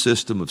and his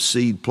system of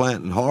seed,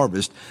 plant, and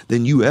harvest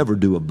than you ever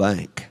do a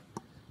bank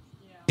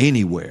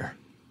anywhere.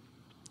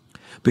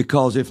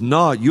 Because if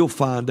not, you'll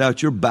find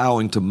out you're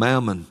bowing to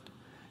mammon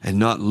and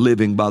not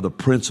living by the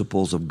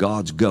principles of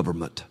God's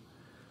government.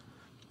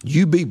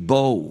 You be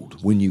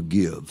bold when you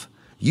give.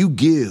 You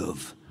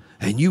give,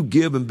 and you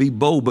give and be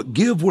bold, but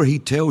give where he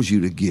tells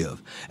you to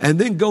give. And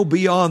then go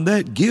beyond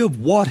that, give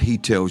what he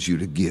tells you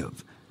to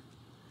give.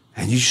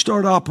 And you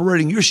start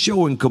operating, you're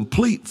showing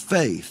complete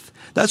faith.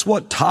 That's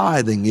what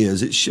tithing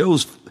is.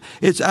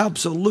 It's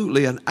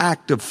absolutely an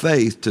act of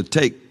faith to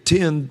take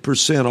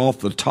 10% off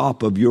the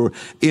top of your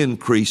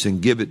increase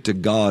and give it to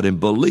God and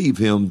believe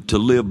him to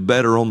live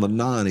better on the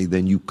 90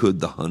 than you could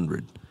the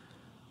 100.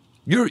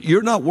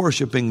 You're not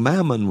worshiping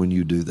mammon when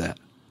you do that.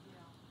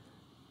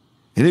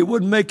 And it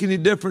wouldn't make any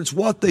difference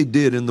what they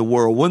did in the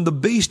world. When the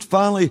beast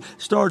finally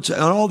starts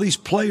and all these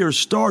players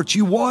start,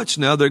 you watch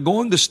now, they're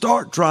going to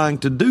start trying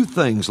to do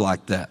things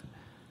like that.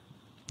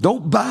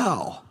 Don't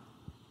bow.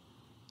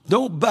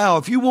 Don't bow.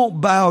 If you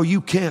won't bow,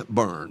 you can't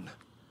burn.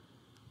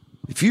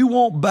 If you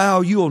won't bow,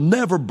 you'll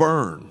never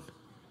burn.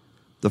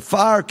 The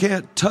fire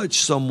can't touch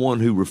someone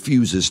who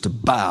refuses to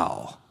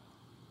bow.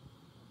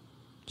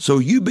 So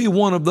you be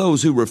one of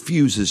those who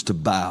refuses to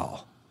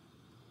bow.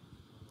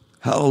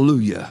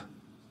 Hallelujah.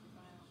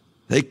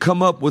 They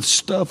come up with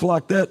stuff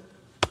like that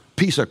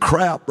piece of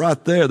crap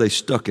right there they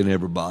stuck in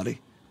everybody.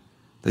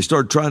 They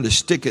started trying to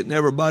stick it in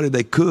everybody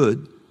they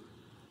could.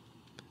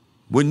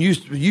 When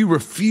you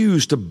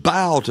refuse to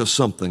bow to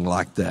something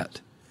like that,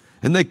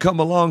 and they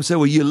come along and say,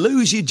 well, you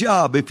lose your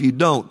job if you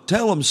don't.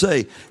 Tell them,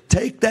 say,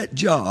 take that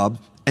job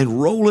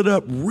and roll it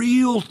up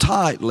real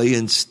tightly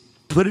and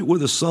put it where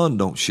the sun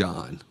don't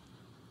shine.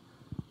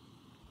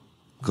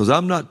 Because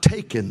I'm not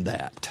taking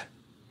that.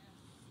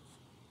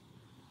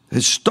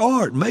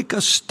 And make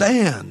a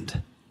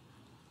stand.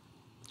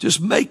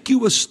 Just make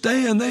you a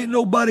stand. There ain't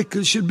nobody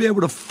should be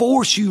able to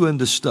force you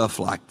into stuff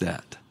like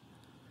that.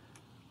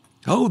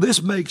 Oh,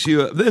 this make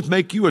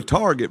you a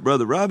target,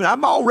 Brother Robin.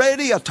 I'm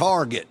already a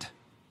target.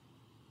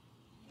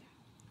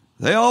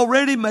 They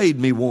already made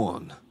me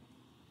one.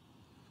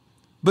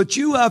 But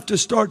you have to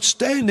start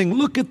standing.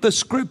 Look at the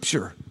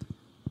scripture.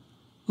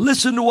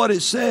 Listen to what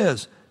it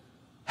says.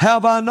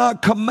 Have I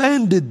not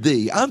commanded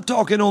thee? I'm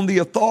talking on the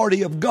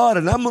authority of God,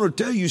 and I'm going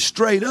to tell you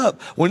straight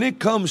up, when it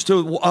comes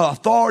to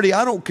authority,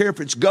 I don't care if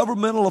it's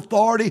governmental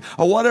authority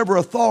or whatever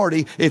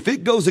authority, if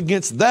it goes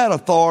against that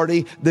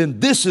authority,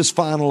 then this is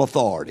final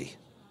authority.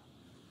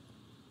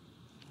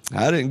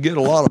 I didn't get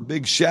a lot of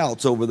big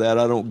shouts over that,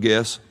 I don't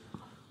guess,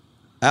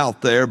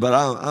 out there, but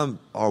I'm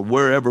or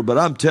wherever, but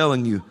I'm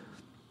telling you,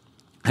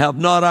 have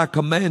not I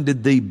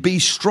commanded thee, be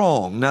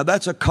strong. Now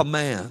that's a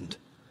command.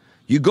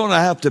 You're going to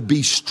have to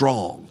be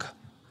strong.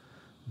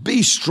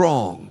 Be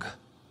strong.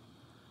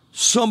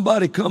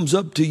 Somebody comes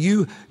up to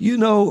you, you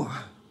know,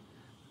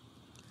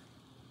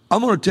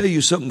 I'm going to tell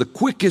you something, the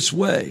quickest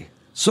way.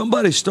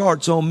 Somebody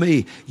starts on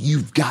me,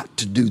 I'm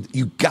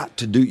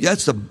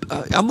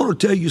going to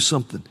tell you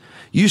something.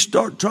 You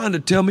start trying to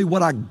tell me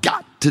what I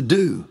got to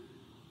do.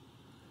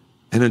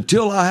 And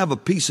until I have a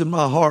peace in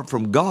my heart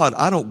from God,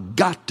 I don't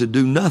got to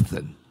do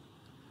nothing.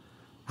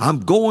 I'm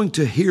going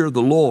to hear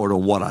the Lord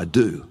on what I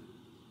do.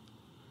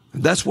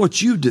 And that's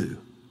what you do.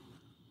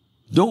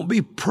 Don't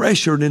be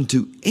pressured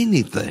into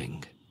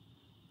anything.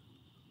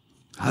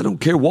 I don't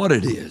care what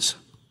it is.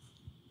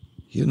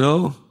 You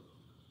know,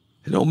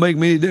 it don't make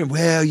me any difference.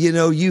 Well, you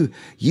know,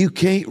 you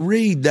can't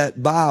read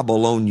that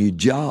Bible on your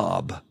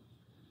job.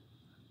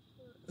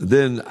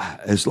 Then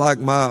it's like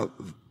my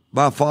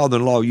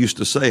father-in-law used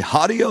to say,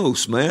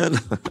 adios, man.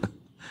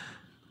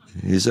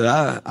 He said,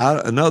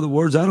 in other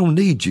words, I don't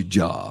need your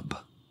job.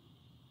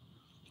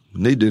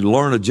 Need to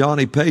learn a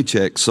Johnny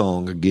Paycheck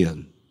song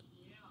again.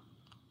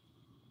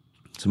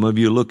 Some of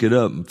you look it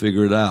up and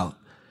figure it out.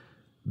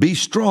 Be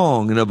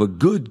strong and of a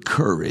good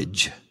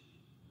courage.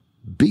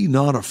 Be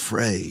not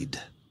afraid.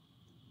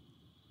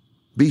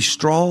 Be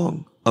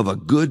strong of a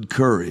good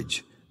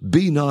courage.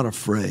 Be not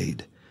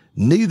afraid.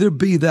 Neither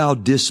be thou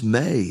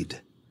dismayed.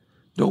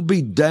 Don't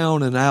be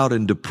down and out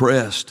and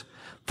depressed.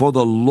 For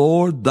the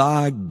Lord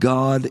thy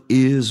God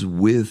is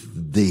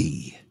with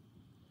thee,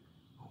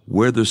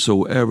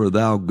 whithersoever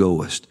thou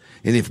goest.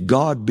 And if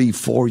God be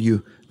for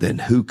you, then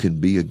who can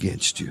be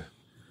against you?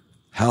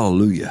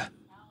 Hallelujah.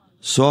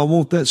 So I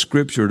want that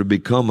scripture to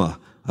become a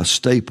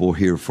staple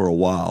here for a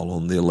while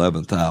on the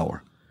 11th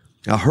hour.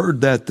 I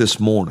heard that this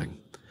morning,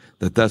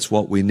 that's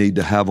what we need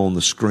to have on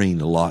the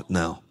screen a lot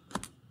now,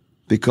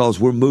 because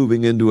we're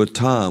moving into a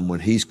time when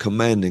he's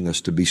commanding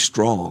us to be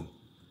strong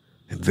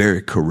and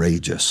very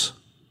courageous.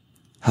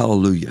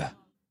 Hallelujah.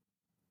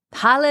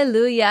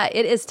 Hallelujah.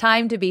 It is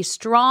time to be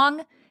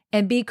strong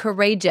and be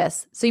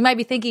courageous. So you might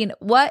be thinking,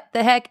 what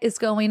the heck is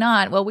going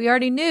on? Well, we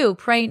already knew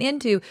praying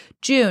into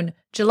June,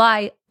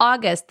 July,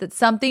 August, that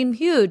something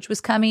huge was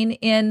coming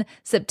in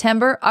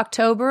September,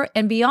 October,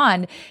 and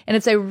beyond. And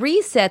it's a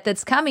reset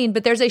that's coming,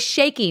 but there's a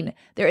shaking.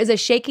 There is a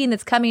shaking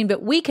that's coming,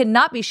 but we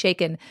cannot be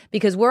shaken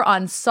because we're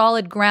on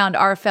solid ground.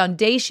 Our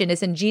foundation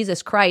is in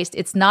Jesus Christ.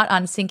 It's not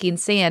on sinking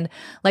sand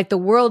like the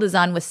world is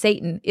on with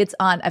Satan. It's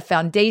on a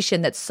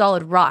foundation that's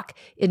solid rock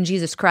in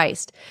Jesus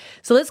Christ.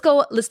 So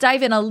let's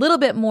dive in a little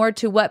bit more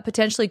to what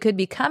potentially could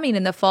be coming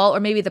in the fall, or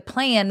maybe the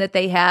plan that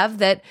they have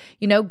that,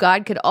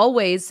 God could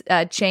always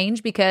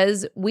change,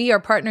 because we are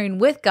partnering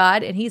with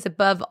God and he's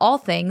above all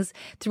things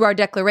through our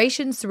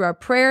declarations, through our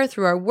prayer,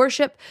 through our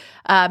worship,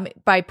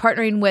 by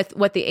partnering with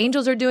what the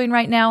angels are doing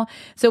right now.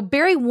 So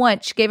Barry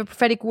Wunsch gave a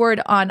prophetic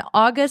word on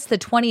August the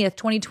 20th,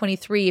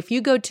 2023. If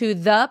you go to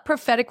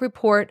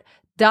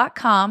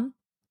thepropheticreport.com,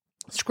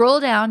 scroll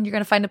down, you're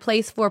going to find a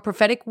place for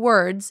prophetic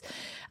words.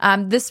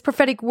 This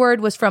prophetic word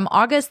was from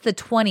August the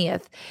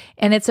 20th,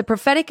 and it's a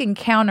prophetic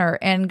encounter.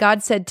 And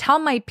God said, tell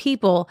my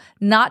people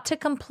not to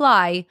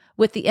comply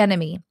with the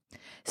enemy.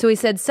 So he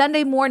said,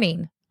 Sunday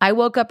morning, I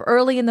woke up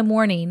early in the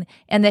morning,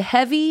 and the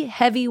heavy,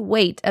 heavy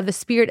weight of the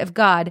Spirit of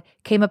God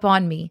came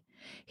upon me.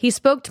 He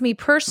spoke to me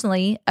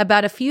personally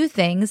about a few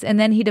things, and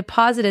then he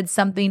deposited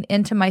something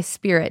into my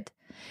spirit.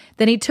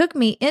 Then he took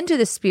me into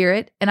the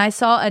Spirit, and I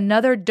saw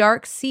another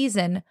dark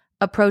season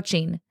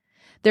approaching.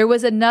 There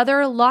was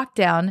another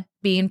lockdown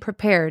being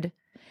prepared.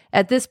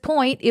 At this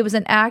point, it was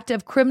an act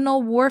of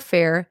criminal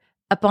warfare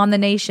upon the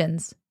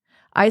nations.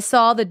 I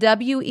saw the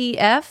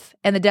WEF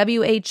and the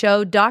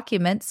WHO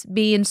documents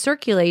being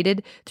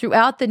circulated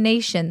throughout the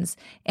nations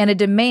and a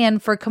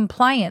demand for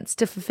compliance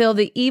to fulfill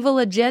the evil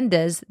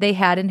agendas they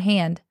had in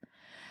hand.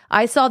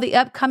 I saw the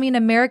upcoming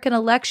American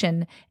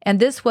election, and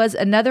this was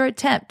another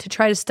attempt to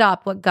try to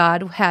stop what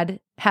God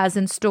has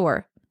in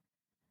store.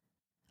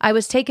 I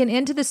was taken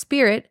into the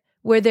Spirit,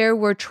 where there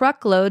were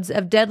truckloads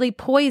of deadly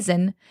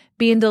poison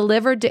being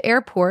delivered to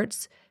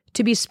airports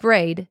to be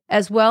sprayed,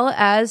 as well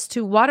as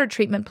to water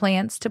treatment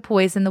plants to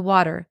poison the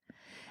water.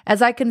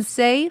 All I can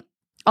say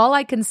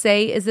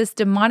is this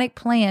demonic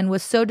plan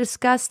was so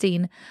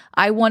disgusting,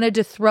 I wanted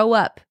to throw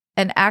up,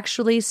 and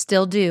actually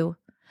still do.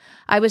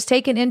 I was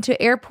taken into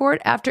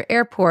airport after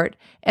airport,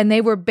 and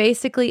they were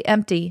basically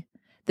empty.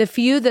 The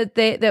few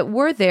that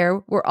were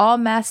there were all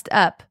masked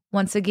up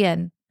once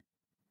again.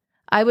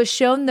 I was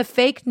shown the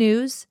fake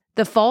news,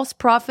 the false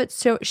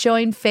prophets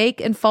showing fake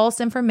and false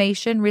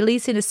information,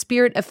 releasing a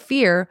spirit of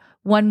fear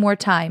one more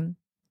time.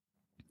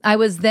 I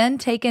was then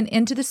taken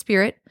into the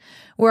Spirit,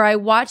 where I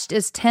watched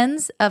as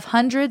tens of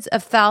hundreds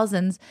of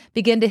thousands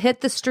begin to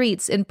hit the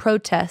streets in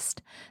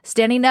protest,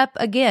 standing up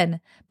again,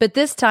 but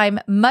this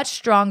time much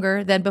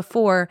stronger than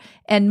before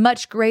and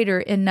much greater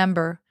in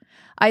number.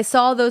 I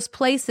saw those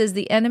places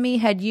the enemy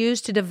had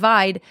used to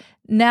divide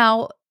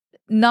now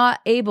not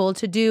able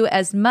to do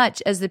as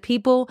much, as the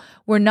people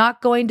were not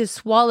going to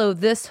swallow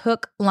this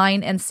hook,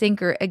 line, and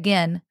sinker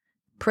again.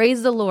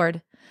 Praise the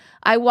Lord.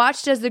 I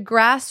watched as the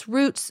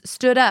grassroots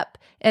stood up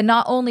and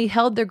not only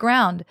held their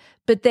ground,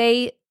 but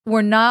they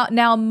were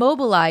now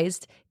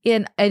mobilized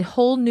in a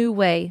whole new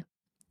way.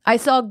 I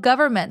saw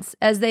governments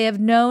as they have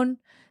known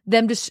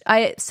them.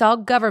 I saw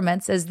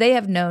governments as they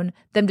have known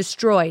them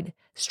destroyed,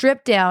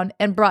 stripped down,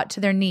 and brought to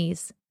their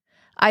knees.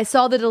 I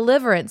saw the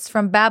deliverance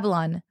from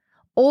Babylon.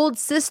 Old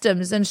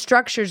systems and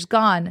structures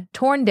gone,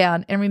 torn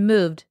down, and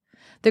removed.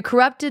 The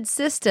corrupted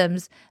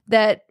systems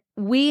that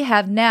we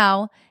have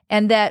now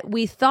and that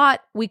we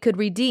thought we could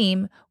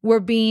redeem were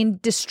being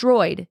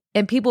destroyed,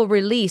 and people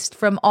released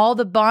from all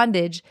the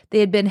bondage they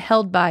had been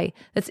held by.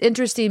 That's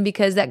interesting,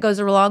 because that goes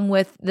along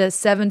with the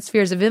 7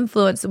 spheres of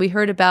influence that we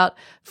heard about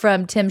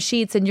from Tim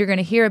Sheets, and you're going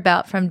to hear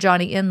about from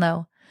Johnny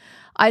Enlow.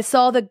 I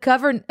saw the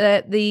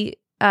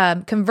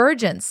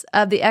convergence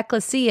of the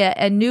ecclesia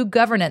and new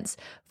governance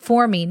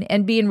forming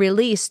and being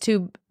released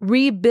to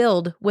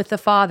rebuild with the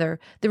Father.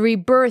 The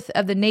rebirth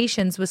of the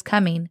nations was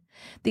coming.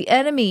 The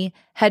enemy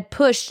had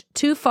pushed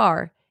too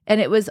far,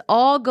 and it was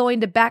all going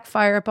to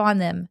backfire upon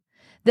them.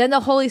 Then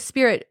the Holy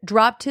Spirit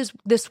dropped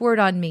this word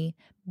on me.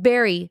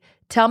 Barry,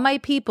 tell my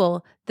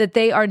people that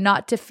they are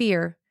not to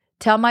fear.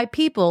 Tell my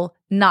people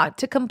not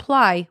to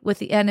comply with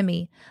the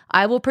enemy.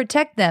 I will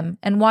protect them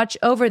and watch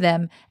over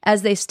them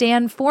as they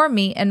stand for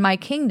me and my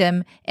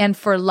kingdom and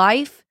for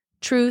life,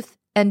 truth,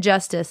 and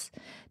justice.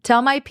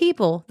 Tell my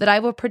people that I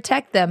will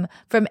protect them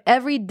from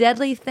every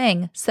deadly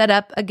thing set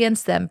up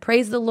against them.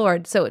 Praise the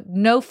Lord. So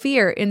no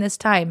fear in this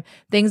time.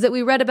 Things that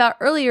we read about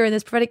earlier in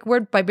this prophetic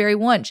word by Barry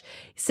Wunsch.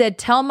 He said,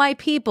 tell my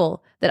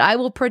people that I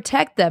will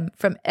protect them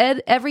from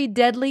every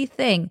deadly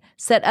thing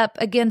set up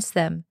against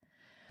them.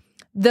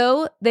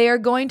 Though they are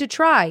going to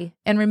try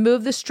and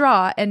remove the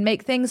straw and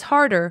make things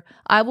harder,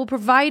 I will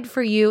provide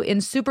for you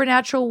in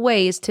supernatural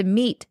ways to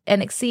meet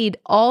and exceed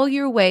all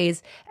your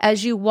ways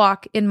as you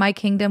walk in my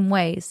kingdom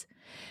ways.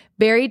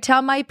 Barry,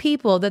 tell my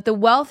people that the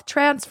wealth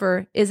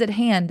transfer is at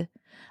hand.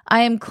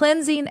 I am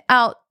cleansing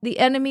out the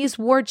enemy's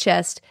war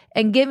chest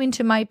and giving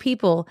to my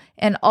people,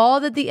 and all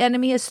that the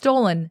enemy has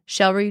stolen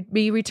shall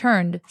be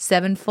returned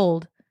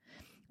sevenfold.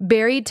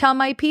 Barry, tell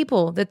my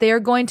people that they are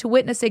going to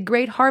witness a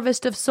great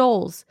harvest of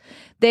souls.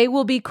 They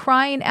will be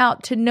crying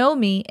out to know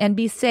me and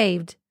be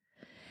saved.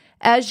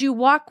 As you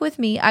walk with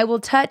me, I will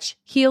touch,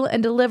 heal,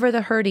 and deliver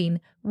the hurting,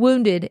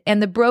 wounded,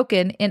 and the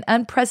broken in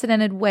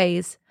unprecedented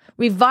ways.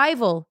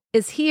 Revival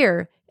is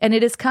here, and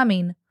it is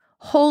coming.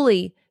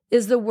 Holy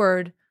is the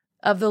word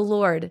of the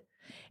Lord.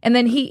 And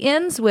then he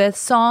ends with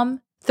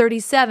Psalm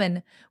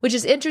 37, which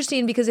is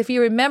interesting because if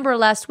you remember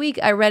last week,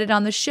 I read it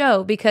on the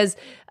show because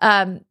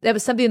that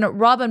was something that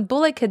Robin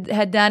Bullock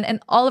had done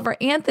and Oliver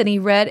Anthony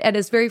read at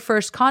his very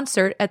first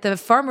concert at the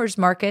farmer's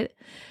market.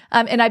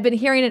 And I've been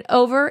hearing it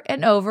over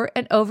and over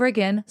and over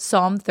again,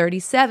 Psalm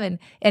 37.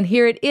 And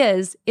here it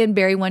is in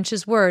Barry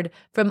Wunsch's word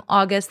from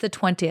August the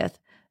 20th.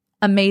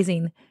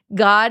 Amazing.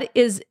 God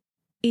is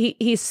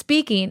He's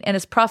speaking and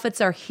his prophets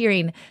are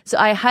hearing. So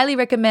I highly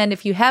recommend,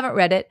 if you haven't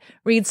read it,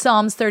 read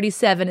Psalms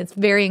 37. It's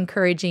very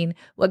encouraging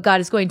what God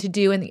is going to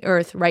do in the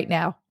earth right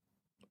now.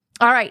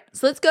 All right,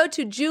 so let's go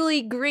to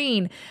Julie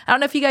Green. I don't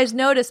know if you guys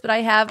noticed, but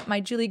I have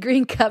my Julie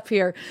Green cup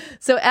here.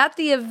 So at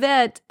the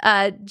event,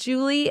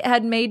 Julie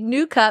had made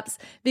new cups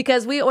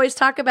because we always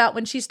talk about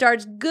when she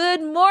starts,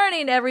 good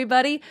morning,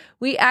 everybody.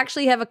 We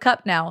actually have a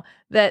cup now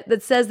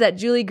that says that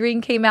Julie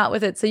Green came out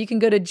with it. So you can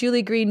go to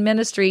Julie Green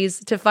Ministries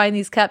to find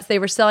these cups. They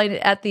were selling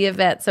it at the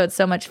event, so it's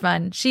so much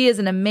fun. She is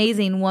an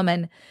amazing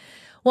woman.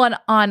 Well,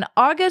 on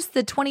August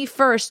the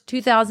 21st,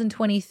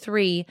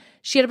 2023,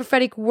 she had a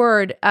prophetic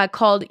word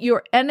called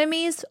Your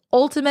Enemy's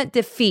Ultimate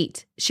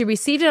Defeat. She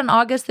received it on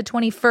August the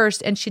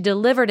 21st, and she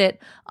delivered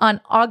it on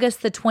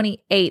August the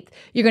 28th.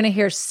 You're going to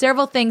hear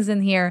several things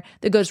in here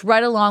that goes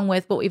right along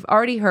with what we've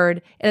already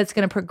heard, and it's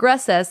going to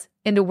progress us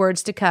into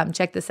words to come.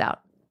 Check this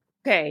out.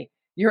 Okay,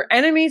 your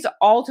enemy's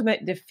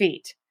ultimate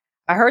defeat.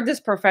 I heard this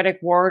prophetic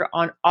word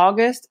on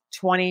August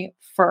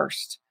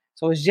 21st.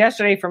 So it was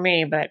yesterday for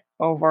me, but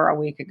over a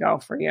week ago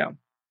for you.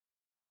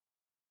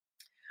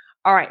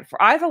 All right.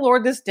 For I, the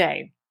Lord, this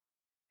day,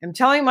 am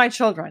telling my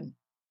children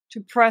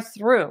to press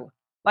through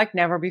like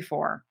never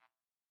before.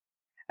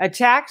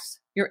 Attacks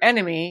your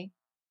enemy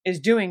is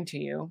doing to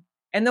you,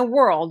 and the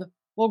world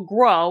will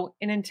grow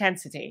in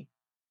intensity.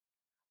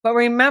 But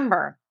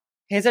remember,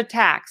 his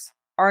attacks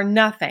are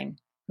nothing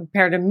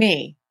compared to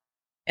me,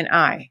 and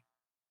I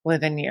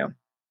live in you.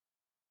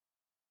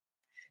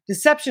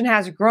 Deception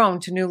has grown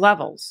to new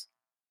levels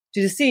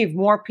to deceive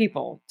more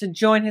people to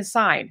join his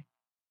side.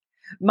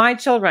 My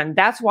children,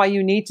 that's why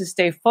you need to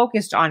stay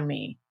focused on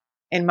me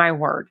and my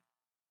word.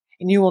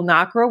 And you will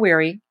not grow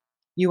weary.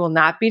 You will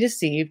not be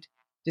deceived,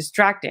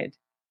 distracted,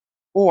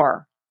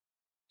 or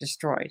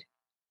destroyed.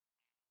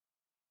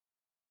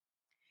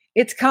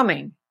 It's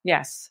coming.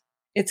 Yes,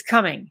 it's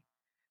coming.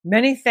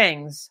 Many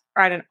things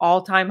are at an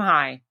all-time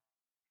high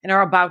and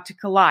are about to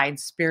collide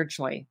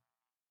spiritually.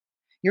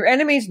 Your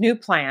enemy's new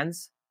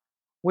plans,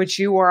 which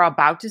you are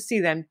about to see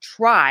them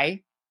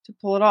try to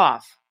pull it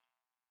off.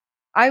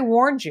 I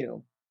warned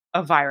you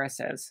of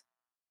viruses.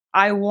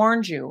 I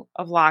warned you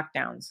of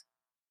lockdowns.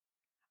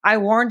 I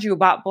warned you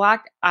about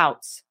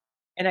blackouts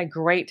and a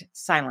great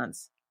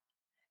silence.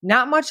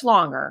 Not much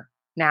longer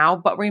now,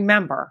 but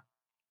remember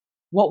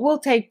what will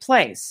take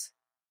place,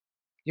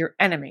 your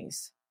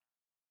enemy's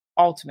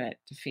ultimate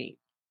defeat.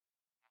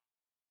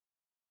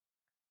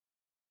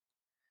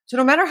 So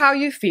no matter how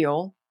you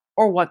feel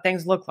or what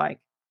things look like,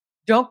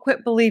 don't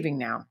quit believing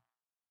now.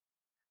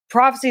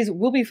 Prophecies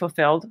will be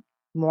fulfilled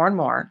more and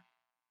more,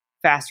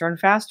 faster and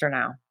faster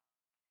now.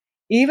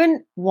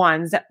 Even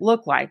ones that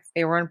look like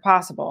they were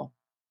impossible,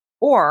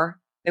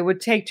 or they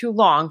would take too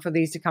long for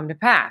these to come to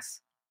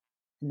pass,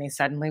 and they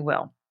suddenly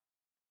will.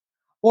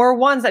 Or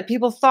ones that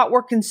people thought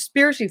were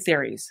conspiracy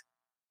theories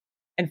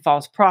and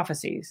false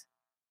prophecies.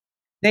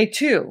 They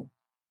too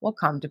will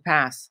come to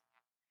pass,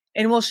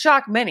 and will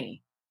shock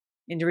many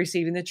into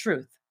receiving the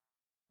truth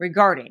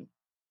regarding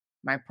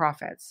my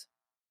prophets.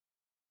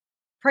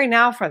 Pray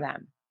now for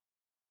them.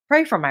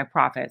 Pray for my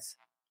prophets.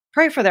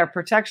 Pray for their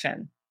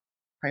protection.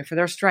 Pray for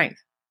their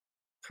strength.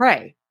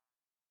 Pray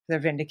for their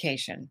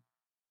vindication.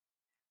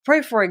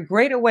 Pray for a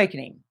great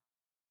awakening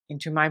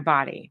into my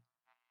body.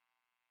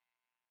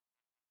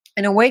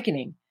 An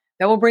awakening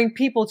that will bring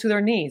people to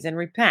their knees and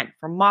repent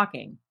for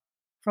mocking,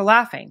 for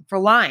laughing, for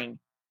lying,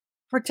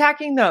 for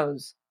attacking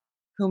those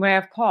whom I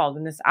have called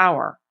in this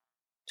hour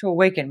to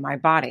awaken my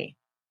body.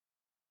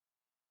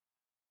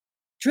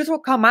 Truth will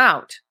come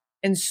out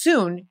And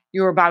soon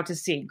you are about to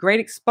see great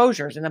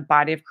exposures in the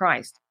body of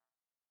Christ,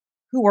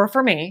 who were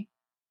for me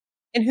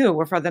and who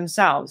were for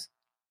themselves,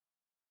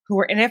 who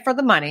were in it for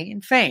the money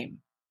and fame,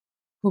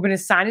 who've been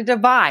assigned to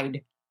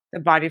divide the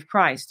body of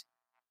Christ,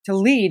 to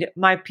lead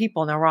my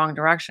people in the wrong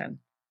direction.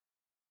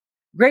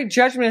 Great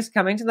judgment is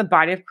coming to the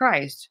body of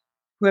Christ,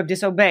 who have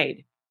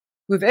disobeyed,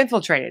 who have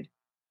infiltrated,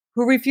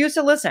 who refuse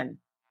to listen,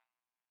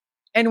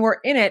 and were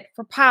in it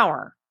for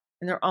power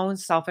and their own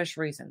selfish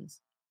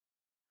reasons.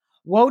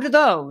 Woe to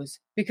those,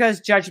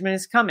 because judgment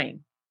is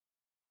coming,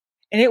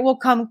 and it will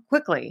come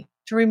quickly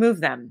to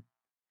remove them.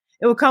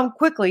 It will come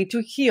quickly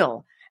to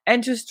heal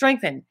and to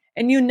strengthen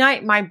and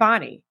unite my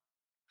body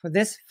for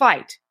this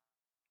fight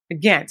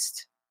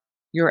against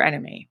your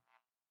enemy.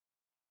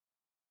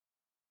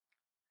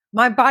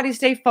 My body,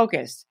 stay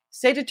focused,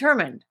 stay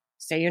determined,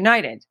 stay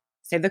united,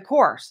 stay the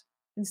course,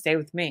 and stay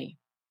with me.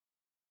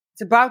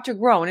 It's about to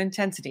grow in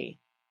intensity.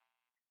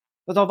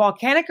 But the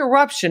volcanic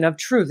eruption of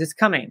truth is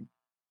coming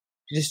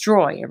to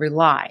destroy every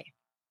lie,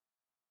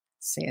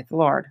 saith the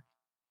Lord.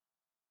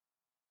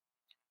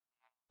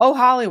 O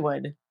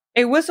Hollywood,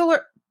 a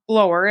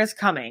whistleblower is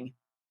coming,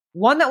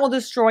 one that will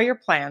destroy your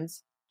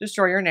plans,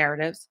 destroy your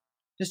narratives,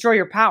 destroy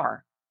your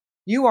power.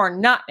 You are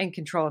not in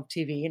control of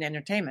TV and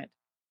entertainment.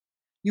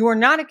 You are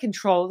not in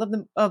control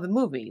of the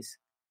movies.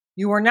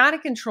 You are not in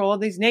control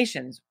of these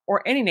nations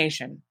or any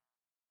nation,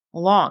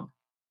 along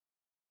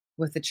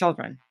with the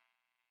children.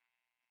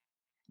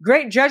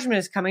 Great judgment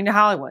is coming to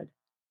Hollywood.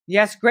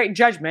 Yes, great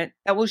judgment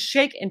that will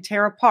shake and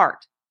tear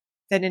apart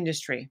that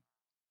industry.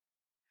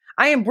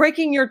 I am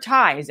breaking your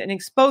ties and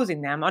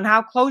exposing them on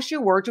how close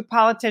you were to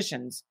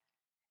politicians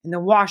in the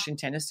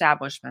Washington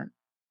establishment.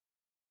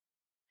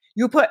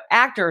 You put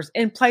actors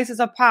in places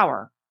of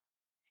power,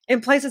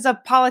 in places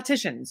of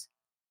politicians,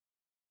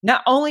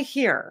 not only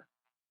here,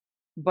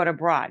 but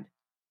abroad.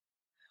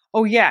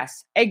 Oh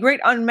yes, a great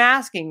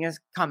unmasking is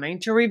coming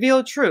to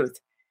reveal truth,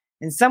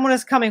 and someone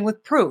is coming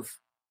with proof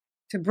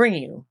to bring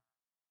you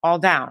all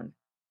down,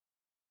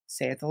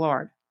 saith the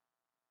Lord.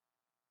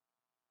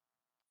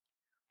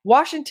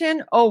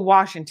 Washington, oh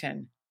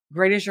Washington,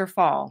 great is your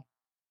fall.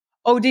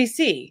 Oh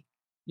DC,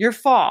 your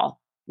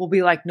fall will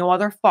be like no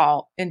other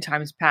fall in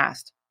times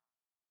past,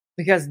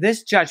 because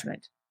this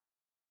judgment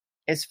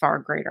is far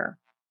greater.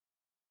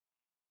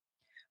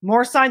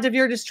 More signs of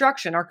your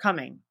destruction are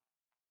coming.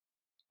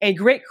 A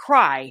great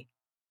cry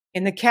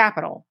in the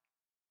capital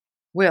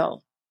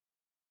will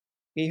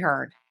be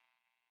heard.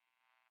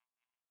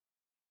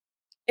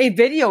 A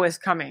video is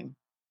coming.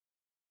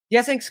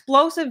 Yes, an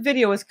explosive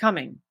video is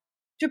coming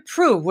to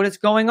prove what is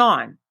going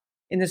on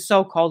in the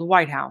so-called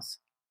White House.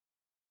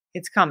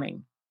 It's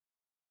coming.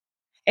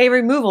 A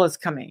removal is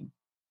coming.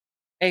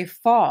 A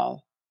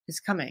fall is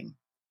coming.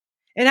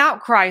 An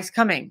outcry is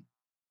coming.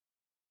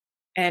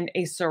 And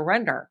a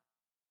surrender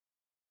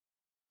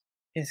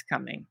is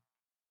coming.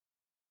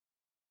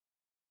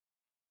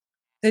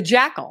 The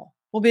jackal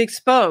will be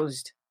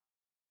exposed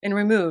and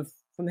removed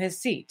from his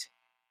seat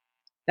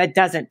that he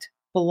doesn't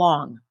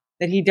belong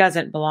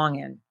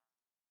in.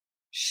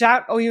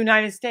 Shout, O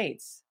United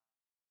States.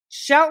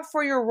 Shout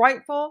for your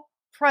rightful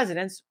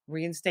president's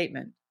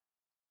reinstatement.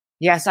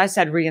 Yes, I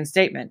said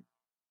reinstatement.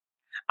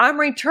 I'm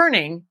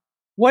returning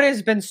what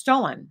has been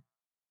stolen.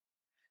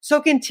 So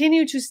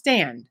continue to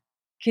stand,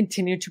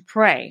 continue to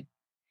pray,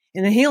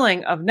 and the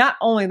healing of not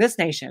only this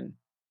nation,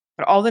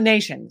 but all the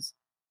nations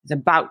is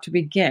about to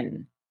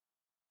begin,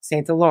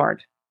 saith the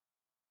Lord,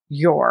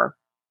 your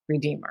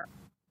Redeemer.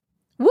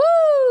 Woo!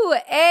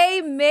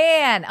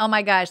 Amen. Oh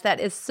my gosh, that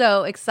is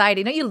so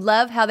exciting. Don't you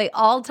love how they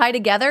all tie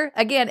together?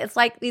 Again, it's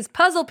like these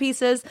puzzle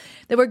pieces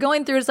that we're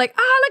going through. It's like,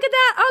 oh, look at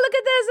that. Oh, look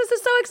at this. This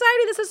is so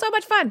exciting. This is so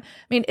much fun.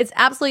 I mean, it's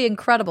absolutely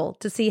incredible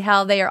to see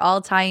how they are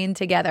all tying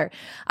together.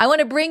 I want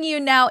to bring you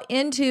now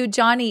into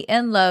Johnny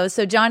Enlow.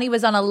 So Johnny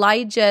was on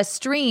Elijah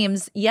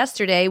Streams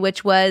yesterday,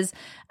 which was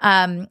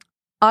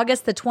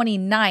August the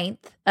 29th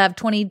of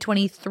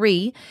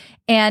 2023.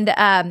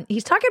 And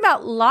he's talking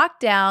about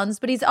lockdowns,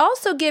 but he's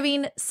also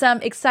giving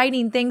some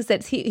exciting things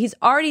that he's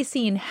already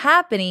seen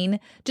happening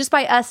just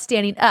by us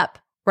standing up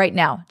right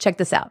now. Check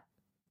this out.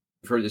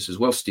 I've heard this as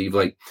well, Steve.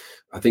 Like,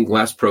 I think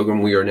last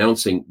program we are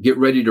announcing, get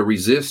ready to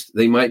resist.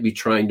 They might be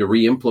trying to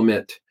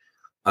re-implement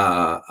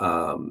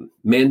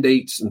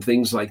mandates and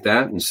things like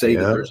that and say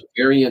that there's a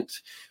variant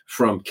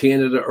from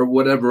Canada or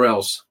whatever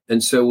else.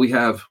 And so we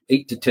have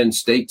 8 to 10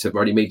 states have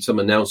already made some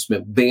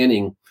announcement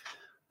banning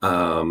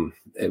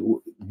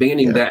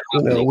that.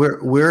 You know,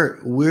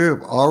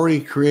 we're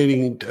already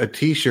creating a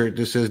T-shirt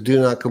that says "Do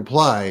not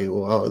comply."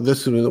 Well,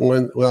 this is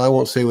one. Well, I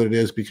won't say what it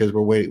is because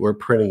we're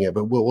printing it,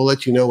 but we'll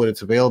let you know when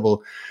it's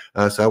available.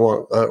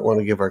 So I don't want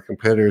to give our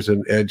competitors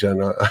an edge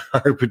on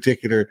our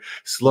particular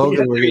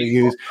slogan we're going to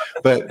use,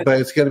 but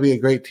it's going to be a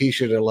great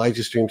T-shirt, an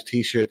Elijah Streams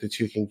T-shirt that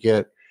you can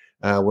get.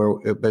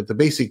 But the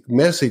basic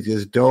message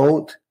is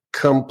don't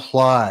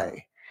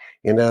comply.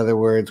 In other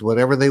words,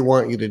 whatever they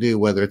want you to do,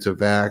 whether it's a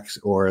vax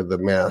or the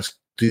mask,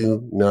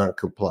 do not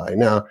comply.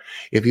 Now,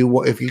 if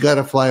you got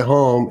to fly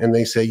home and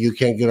they say you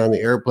can't get on the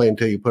airplane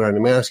until you put on a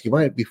mask, you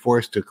might be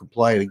forced to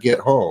comply to get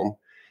home.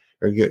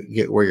 or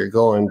get where you're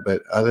going.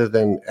 But other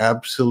than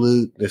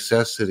absolute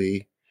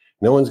necessity,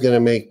 no one's going to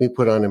make me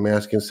put on a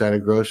mask inside a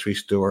grocery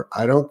store.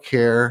 I don't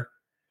care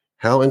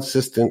how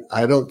insistent.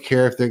 I don't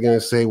care if they're going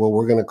to say, well,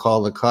 we're going to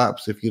call the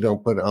cops if you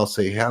don't put it. I'll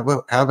say, have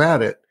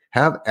at it.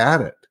 Have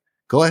at it.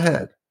 Go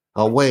ahead.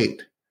 I'll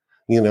wait.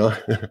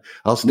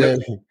 I'll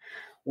stand.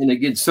 And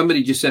again,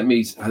 somebody just sent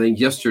me, I think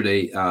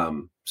yesterday,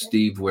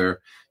 Steve,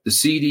 where the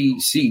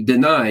CDC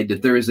denied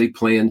that there is a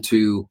plan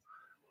to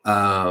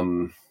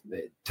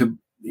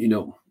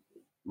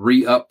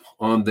re-up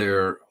on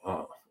their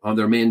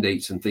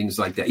mandates and things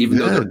like that. Even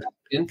though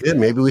good,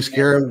 maybe we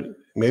scare them.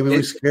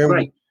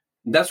 Right.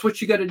 That's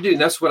what you got to do. And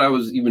that's what I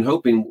was even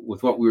hoping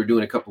with what we were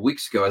doing a couple of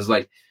weeks ago. I was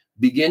like,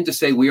 begin to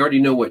say, we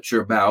already know what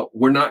you're about.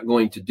 We're not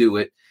going to do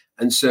it.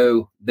 And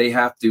so they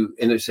have to,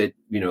 and they said,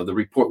 the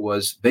report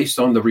was based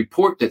on the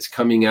report that's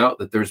coming out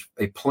that there's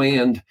a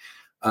planned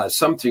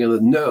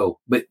something. No,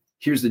 but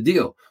here's the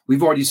deal.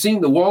 We've already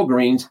seen the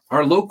Walgreens,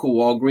 our local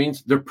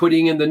Walgreens, they're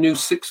putting in the new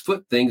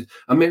 6-foot things.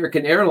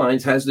 American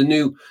Airlines has the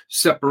new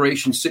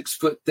separation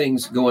 6-foot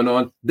things going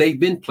on. They've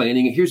been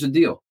planning it. Here's the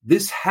deal.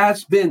 This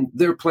has been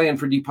their plan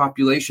for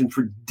depopulation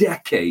for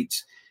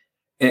decades,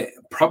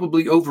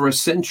 probably over a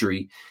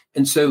century.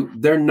 And so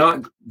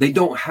they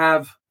don't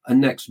have a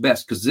next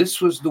best, because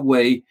this was the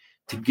way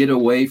to get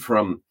away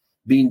from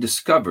being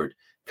discovered.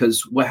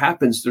 Because what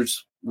happens,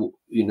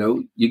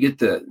 you get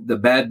the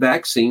bad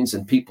vaccines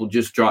and people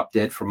just drop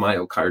dead from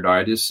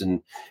myocarditis,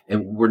 and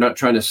we're not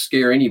trying to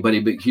scare anybody,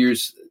 but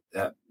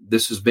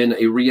this has been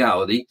a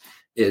reality,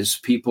 is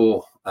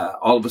people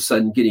all of a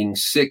sudden getting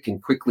sick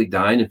and quickly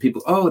dying, and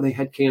people, they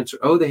had cancer,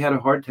 they had a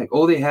heart attack,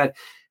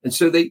 and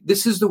so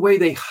this is the way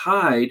they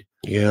hide.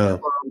 Yeah.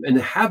 And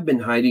have been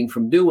hiding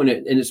from doing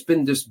it. And it's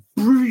been this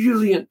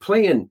brilliant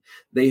plan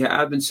they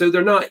have. And so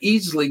they're not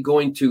easily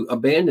going to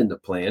abandon the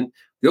plan.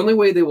 The only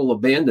way they will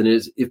abandon it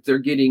is if they're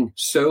getting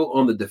so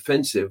on the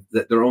defensive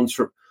that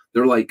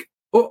they're like,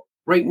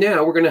 right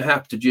now we're going to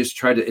have to just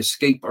try to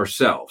escape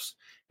ourselves.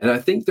 And I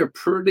think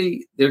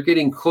they're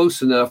getting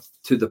close enough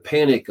to the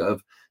panic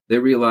of, they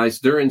realize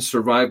they're in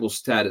survival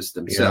status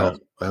themselves.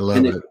 Yeah, I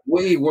love it. It's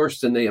way worse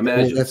than they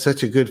imagine. That's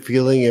such a good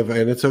feeling.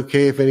 And it's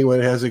okay if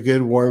anyone has a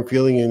good warm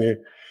feeling in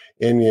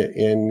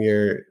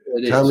your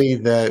tummy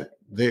that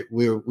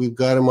we've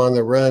got them on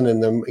the run.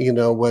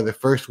 And whether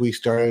first we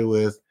started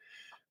with,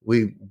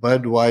 we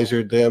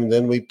Budweisered them,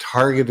 then we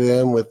targeted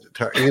them with,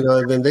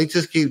 then they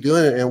just keep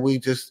doing it. And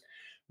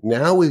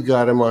now we've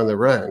got them on the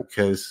run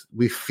because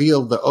we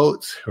feel the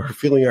oats. We're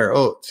feeling our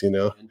oats,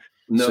 No,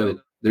 so,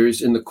 there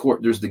is in the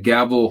court, there's the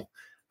gavel.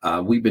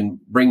 We've been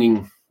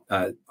bringing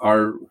what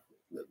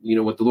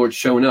the Lord's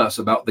shown us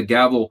about the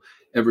gavel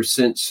ever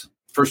since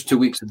first 2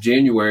 weeks of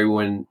January,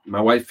 when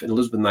my wife and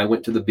Elizabeth and I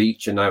went to the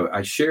beach, and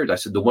I said,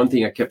 the one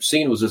thing I kept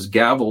seeing was this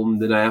gavel.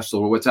 And then I asked the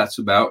Lord, what's that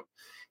about?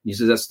 And he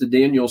says, that's the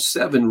Daniel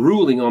 7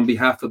 ruling on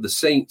behalf of the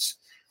saints.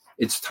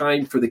 It's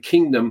time for the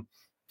kingdom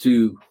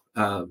to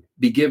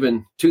be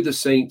given to the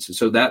saints. And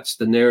so that's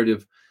the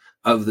narrative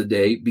of the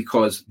day,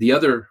 because the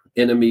other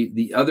enemy,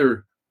 the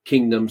other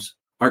kingdoms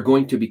are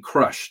going to be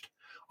crushed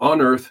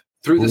on earth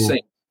through the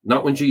saints,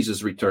 not when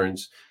Jesus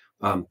returns,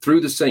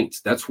 through the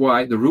saints. That's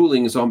why the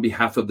ruling is on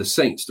behalf of the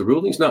saints. The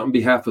ruling's not on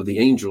behalf of the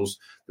angels.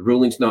 The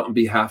ruling's not on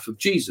behalf of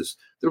Jesus.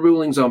 The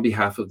ruling's on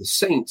behalf of the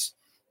saints,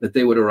 that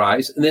they would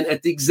arise. And then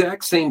at the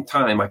exact same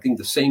time, I think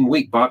the same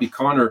week, Bobby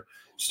Connor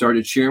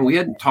started sharing. We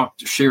hadn't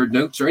shared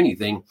notes or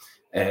anything,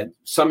 and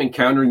some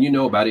encounter, and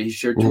about it. He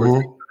shared 2 or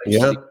 3 times.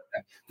 Yeah.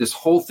 This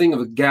whole thing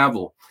of a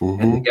gavel,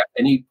 and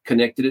he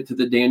connected it to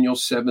the Daniel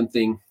 7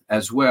 thing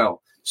as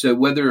well. So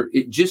whether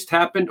it just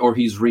happened or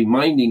he's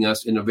reminding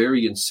us in a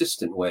very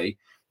insistent way,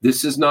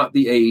 this is not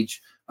the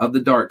age of the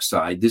dark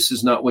side. This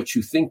is not what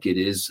you think it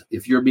is.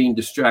 If you're being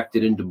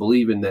distracted into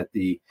believing that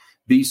the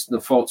beast and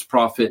the false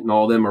prophet and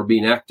all them are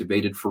being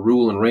activated for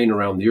rule and reign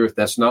around the earth,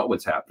 that's not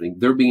what's happening.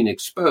 They're being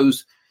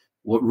exposed.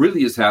 What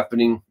really is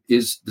happening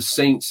is the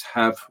saints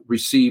have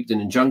received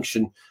an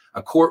injunction,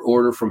 a court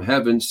order from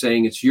heaven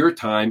saying it's your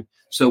time.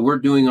 So we're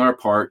doing our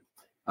part.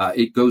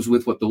 It goes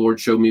with what the Lord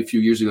showed me a few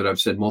years ago that I've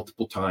said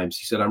multiple times.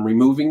 He said, I'm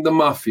removing the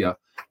mafia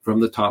from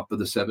the top of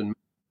the 7.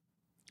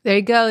 There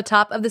you go.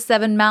 Top of the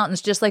 7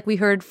 mountains, just like we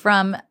heard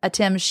from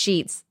Tim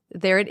Sheets.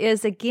 There it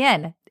is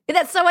again.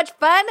 Isn't that so much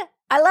fun?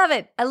 I love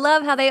it. I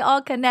love how they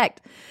all connect.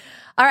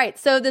 All right.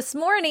 So this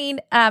morning,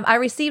 I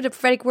received a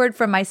prophetic word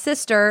from my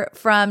sister,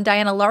 from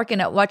Diana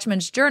Larkin at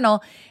Watchman's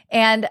Journal.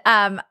 And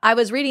I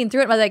was reading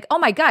through it and I was like, oh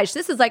my gosh,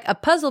 this is like a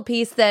puzzle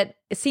piece that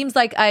it seems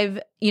like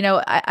I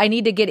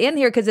need to get in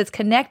here because it's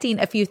connecting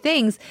a few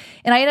things.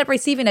 And I ended up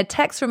receiving a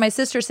text from my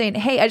sister saying,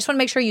 hey, I just want to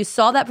make sure you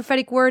saw that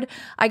prophetic word.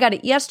 I got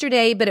it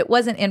yesterday, but it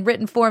wasn't in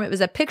written form. It was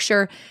a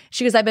picture.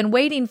 She goes, I've been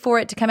waiting for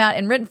it to come out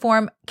in written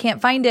form.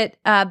 Can't find it.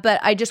 But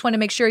I just want to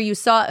make sure you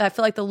saw it. I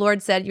feel like the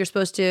Lord said you're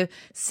supposed to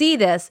see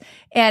this.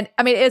 And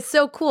I mean, it's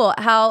so cool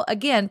how,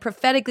 again,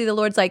 prophetically, the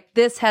Lord's like,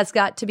 this has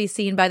got to be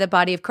seen by the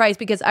body of Christ,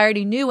 because I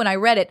already knew when I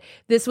read it,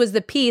 this was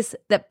the piece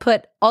that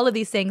put all of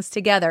these things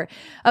together.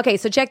 Okay,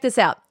 so check this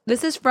out.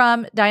 This is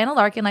from Diana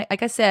Larkin,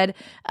 like I said,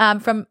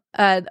 from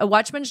a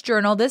Watchman's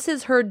Journal. This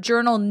is her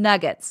journal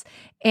nuggets.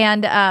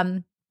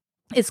 And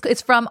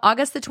it's from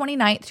August the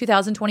 29th,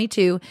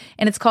 2022,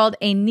 and it's called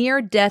A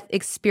Near-Death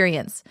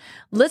Experience.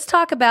 Let's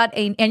talk about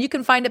and you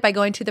can find it by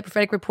going to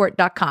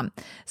thepropheticreport.com.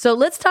 So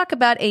let's talk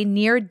about a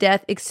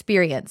near-death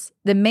experience.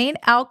 The main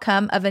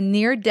outcome of a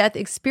near-death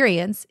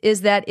experience is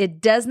that it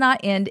does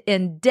not end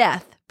in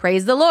death.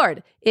 Praise the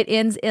Lord. It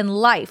ends in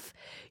life.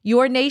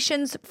 Your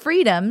nation's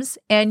freedoms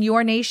and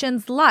your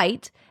nation's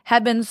light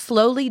have been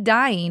slowly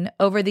dying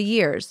over the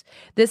years.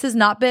 This has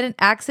not been an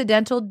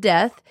accidental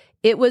death.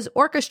 It was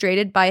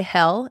orchestrated by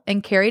hell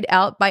and carried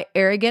out by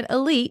arrogant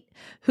elite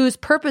whose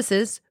purpose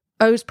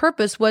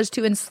was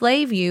to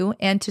enslave you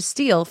and to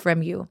steal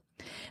from you.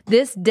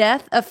 This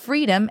death of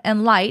freedom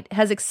and light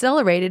has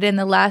accelerated in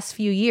the last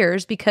few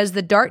years because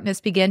the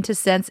darkness began to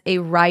sense a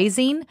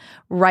rising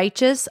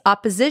righteous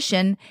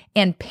opposition,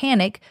 and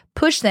panic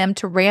pushed them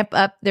to ramp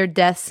up their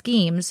death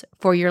schemes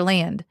for your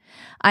land.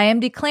 I am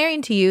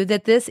declaring to you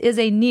that this is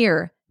a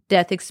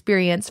near-death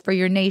experience for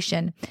your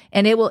nation,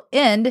 and it will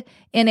end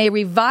in a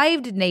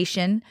revived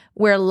nation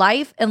where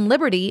life and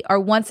liberty are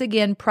once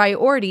again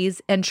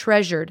priorities and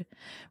treasured.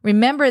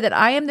 Remember that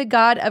I am the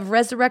God of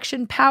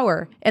resurrection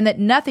power, and that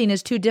nothing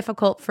is too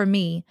difficult for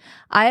me.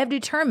 I have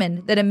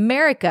determined that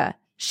America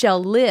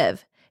shall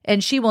live,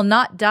 and she will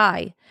not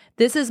die.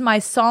 This is my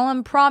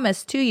solemn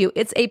promise to you.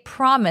 It's a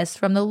promise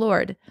from the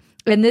Lord.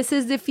 And this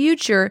is the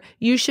future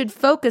you should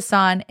focus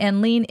on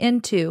and lean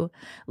into.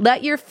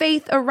 Let your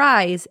faith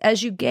arise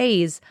as you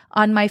gaze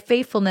on my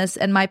faithfulness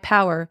and my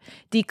power.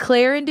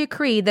 Declare and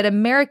decree that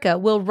America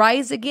will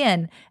rise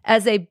again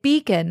as a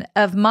beacon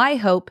of my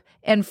hope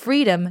and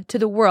freedom to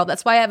the world.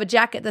 That's why I have a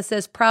jacket that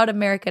says, Proud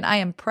American. I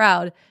am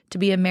proud to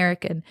be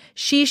American.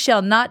 She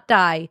shall not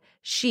die.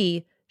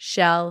 She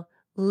shall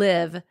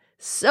live.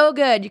 So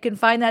good. You can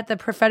find that at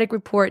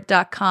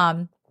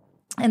thepropheticreport.com.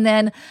 And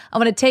then I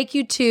want to take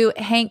you to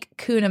Hank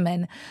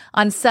Kuhneman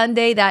on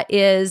Sunday. That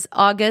is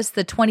August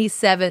the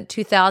 27th,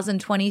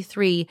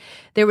 2023.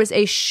 There was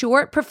a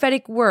short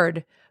prophetic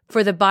word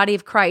for the body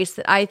of Christ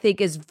that I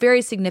think is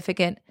very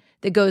significant,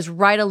 that goes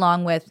right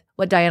along with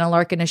what Diana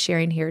Larkin is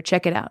sharing here.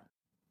 Check it out.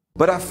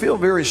 But I feel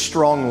very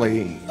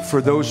strongly for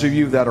those of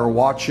you that are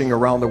watching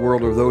around the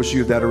world, or those of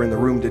you that are in the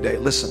room today.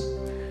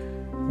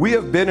 Listen, we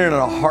have been in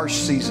a harsh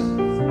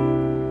season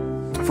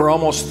for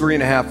almost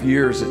 3.5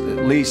 years,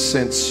 at least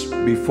since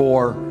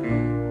before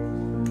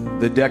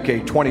the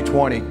decade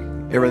 2020,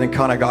 everything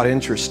kind of got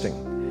interesting.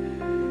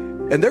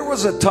 And there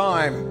was a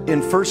time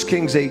in 1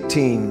 Kings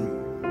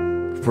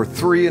 18, for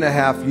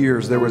 3.5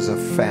 years, there was a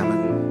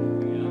famine.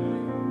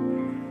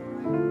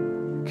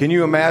 Can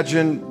you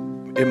imagine?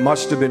 It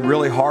must have been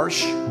really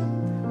harsh,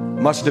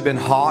 must have been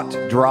hot,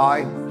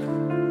 dry.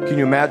 Can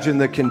you imagine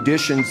the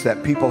conditions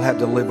that people had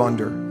to live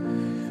under?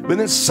 But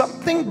then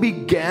something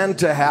began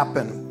to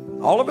happen.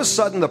 All of a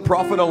sudden, the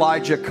prophet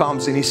Elijah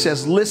comes and he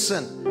says,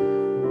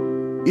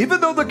 listen, even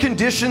though the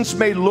conditions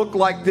may look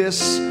like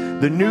this,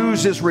 the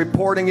news is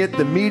reporting it,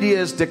 the media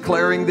is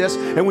declaring this,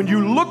 and when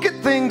you look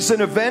at things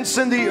and events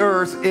in the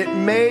earth, it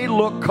may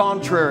look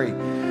contrary.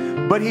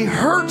 But he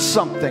heard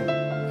something.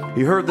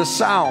 He heard the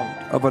sound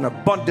of an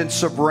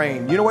abundance of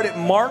rain. You know what it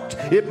marked?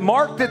 It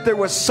marked that there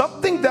was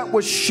something that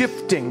was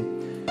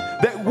shifting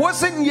that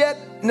wasn't yet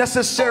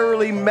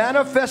necessarily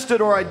manifested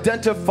or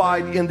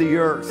identified in the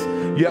earth.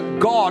 Yet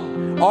God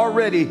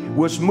already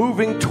was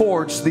moving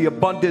towards the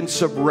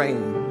abundance of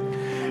rain.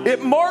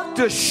 It marked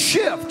a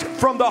shift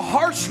from the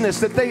harshness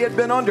that they had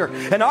been under.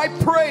 And I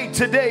pray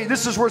today,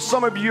 this is where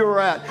some of you are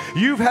at.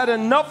 You've had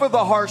enough of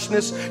the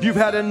harshness. You've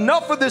had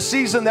enough of the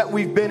season that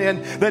we've been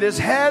in that has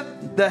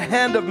had the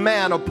hand of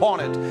man upon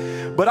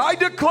it. But I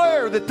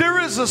declare that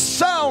there is a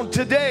sound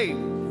today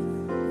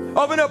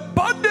of an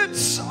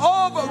abundance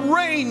of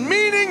rain,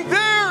 meaning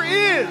there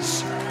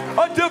is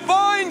a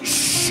divine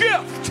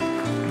shift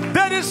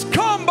that has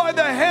come by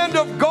the hand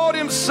of God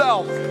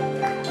Himself.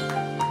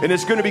 And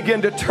it's going to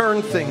begin to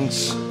turn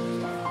things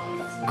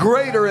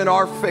greater in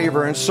our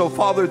favor. And so,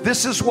 Father,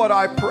 this is what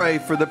I pray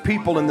for the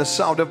people in the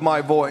sound of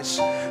my voice.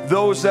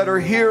 Those that are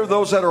here,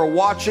 those that are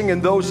watching,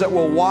 and those that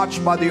will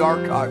watch by the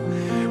archive.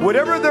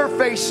 Whatever they're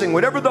facing,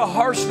 whatever the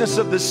harshness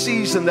of the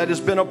season that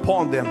has been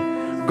upon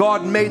them,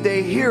 God, may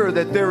they hear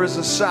that there is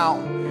a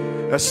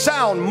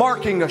sound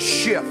marking a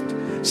shift.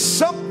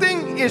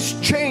 Something is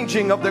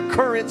changing of the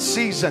current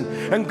season.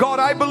 And God,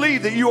 I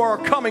believe that you are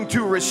coming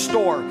to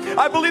restore.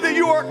 I believe that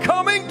you are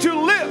coming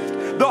to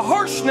lift the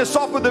harshness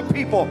off of the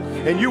people.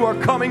 And you are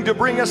coming to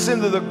bring us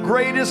into the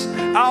greatest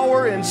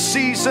hour and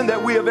season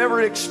that we have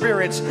ever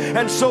experienced.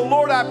 And so,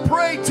 Lord, I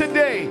pray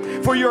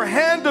today for your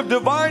hand of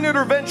divine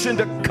intervention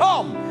to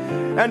come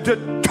and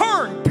to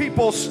turn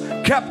people's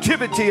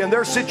captivity and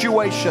their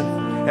situation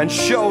and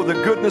show the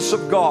goodness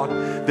of God,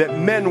 that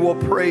men will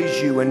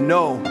praise you and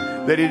know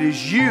that it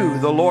is you,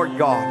 the Lord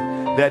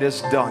God, that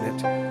has done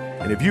it.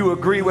 And if you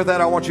agree with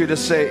that, I want you to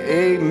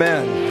say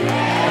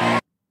amen.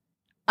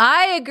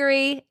 I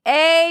agree.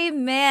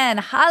 Amen.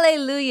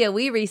 Hallelujah.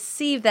 We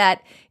receive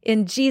that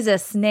in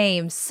Jesus'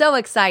 name. So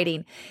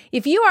exciting.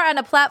 If you are on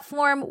a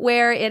platform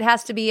where it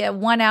has to be a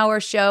 1-hour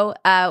show,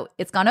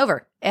 it's gone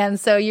over. And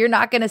so you're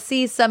not going to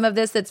see some of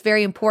this that's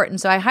very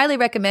important. So I highly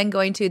recommend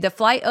going to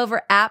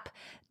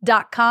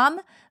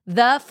theflyover.app.com,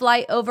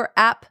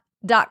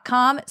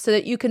 theflyover.app.com, so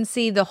that you can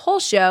see the whole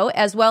show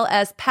as well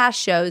as past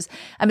shows.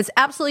 It's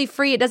absolutely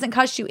free. It doesn't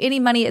cost you any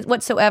money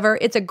whatsoever.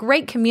 It's a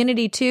great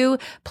community too,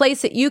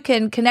 place that you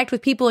can connect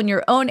with people in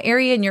your own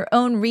area, in your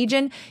own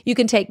region. You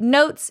can take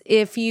notes.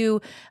 If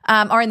you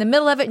are in the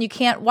middle of it and you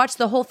can't watch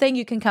the whole thing,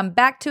 you can come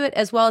back to it,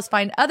 as well as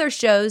find other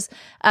shows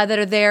that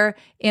are there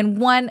in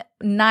one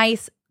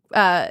nice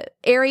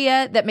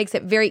area that makes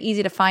it very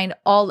easy to find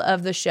all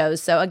of the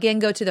shows. So again,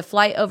 go to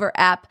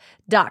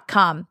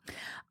theflyoverapp.com.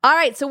 All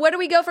right, so where do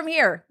we go from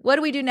here? What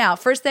do we do now?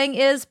 First thing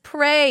is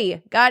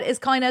pray. God is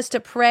calling us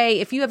to pray.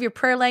 If you have your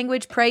prayer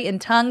language, pray in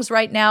tongues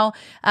right now.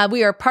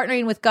 We are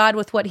partnering with God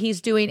with what He's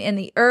doing in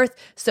the earth,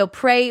 so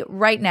pray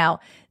right now.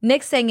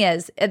 Next thing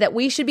is that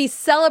we should be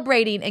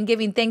celebrating and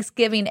giving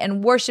thanksgiving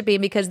and worshiping,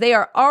 because they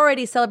are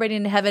already celebrating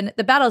in heaven.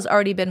 The battle's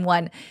already been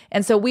won.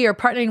 And so we are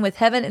partnering with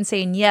heaven and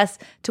saying yes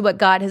to what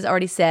God has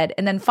already said.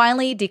 And then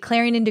finally,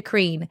 declaring and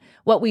decreeing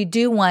what we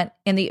do want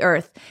in the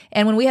earth.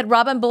 And when we had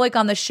Robin Bullock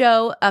on the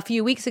show a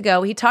few weeks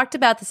ago, he talked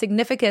about the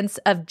significance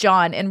of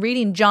John and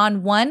reading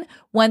John 1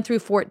 through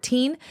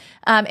 14,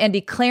 and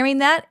declaring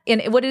that.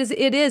 And what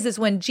it is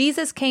when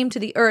Jesus came to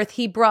the earth,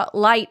 He brought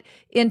light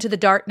into the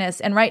darkness.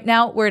 And right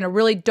now we're in a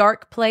really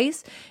dark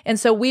place. And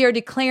so we are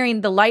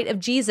declaring the light of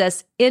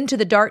Jesus into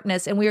the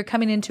darkness, and we are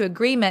coming into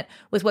agreement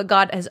with what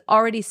God has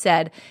already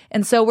said.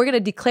 And so we're going to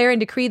declare and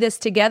decree this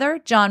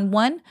together, John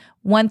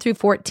 1 through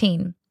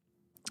 14.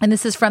 And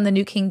this is from the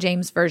New King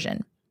James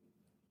Version.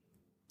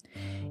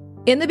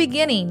 In the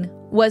beginning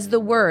was the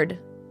Word,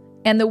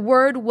 and the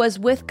Word was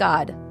with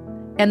God,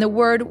 and the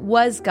Word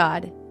was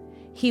God.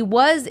 He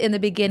was in the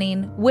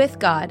beginning with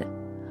God.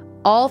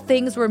 All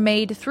things were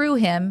made through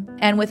Him,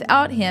 and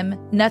without Him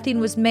nothing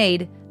was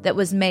made that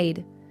was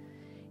made.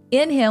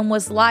 In Him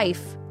was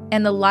life,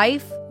 and the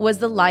life was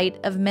the light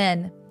of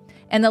men.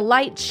 And the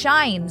light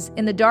shines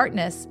in the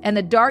darkness, and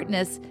the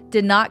darkness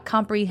did not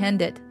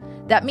comprehend it.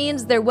 That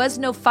means there was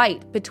no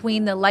fight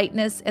between the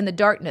lightness and the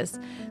darkness.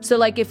 So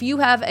like if you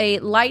have a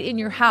light in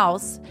your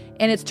house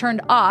and it's turned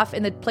off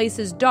and the place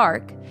is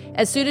dark,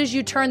 as soon as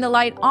you turn the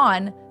light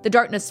on, the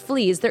darkness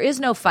flees. There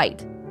is no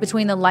fight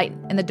between the light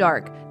and the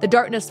dark. The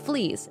darkness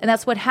flees. And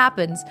that's what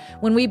happens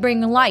when we bring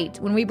light,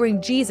 when we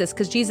bring Jesus,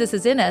 because Jesus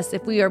is in us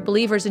if we are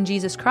believers in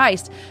Jesus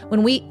Christ.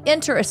 When we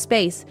enter a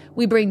space,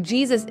 we bring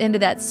Jesus into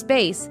that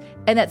space,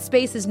 and that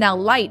space is now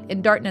light,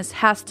 and darkness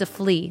has to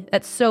flee.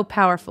 That's so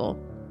powerful.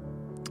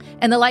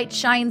 And the light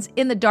shines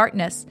in the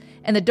darkness,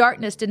 and the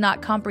darkness did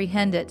not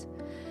comprehend it.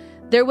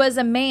 There was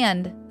a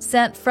man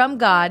sent from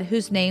God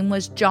whose name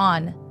was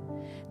John.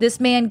 This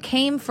man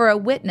came for a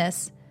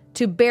witness,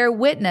 to bear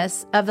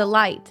witness of the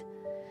light,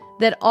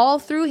 that all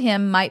through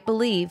him might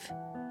believe.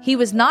 He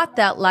was not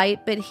that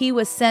light, but he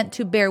was sent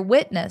to bear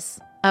witness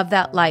of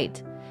that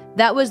light.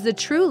 That was the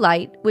true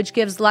light, which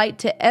gives light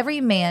to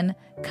every man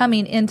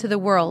coming into the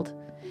world.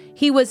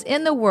 He was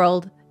in the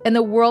world, and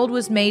the world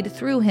was made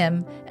through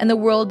him, and the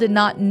world did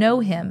not know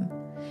him.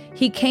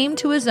 He came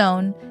to his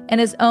own, and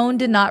his own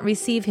did not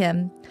receive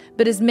him.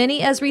 But as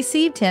many as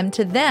received him,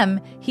 to them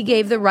he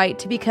gave the right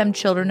to become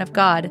children of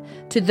God,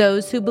 to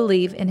those who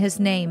believe in his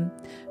name,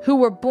 who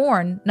were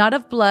born not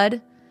of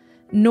blood,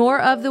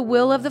 nor of the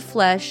will of the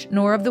flesh,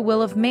 nor of the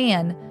will of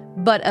man,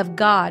 but of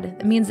God.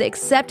 It means they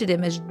accepted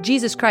him as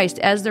Jesus Christ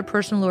as their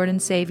personal Lord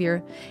and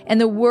Savior.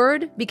 And the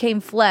Word became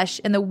flesh,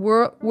 and the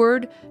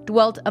Word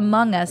dwelt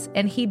among us,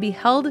 and we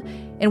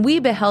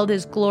beheld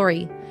his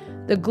glory,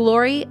 the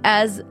glory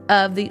as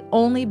of the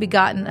only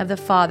begotten of the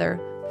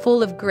Father,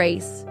 full of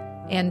grace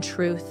and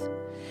truth.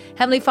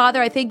 Heavenly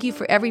Father, I thank you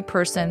for every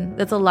person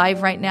that's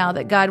alive right now,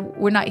 that God,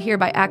 we're not here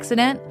by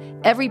accident.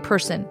 Every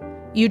person,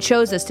 you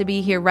chose us to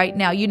be here right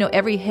now. You know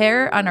every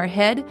hair on our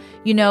head.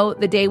 You know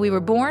the day we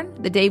were born,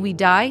 the day we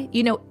die.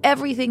 You know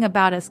everything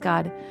about us,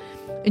 God.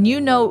 And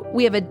you know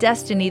we have a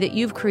destiny that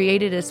you've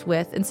created us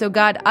with. And so,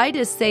 God, I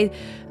just say,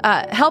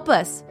 help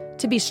us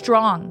to be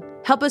strong.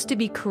 Help us to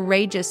be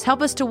courageous.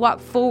 Help us to walk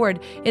forward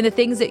in the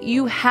things that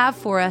you have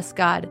for us,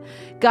 God.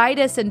 Guide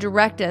us and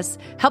direct us.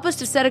 Help us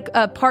to set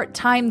apart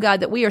time, God,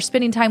 that we are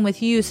spending time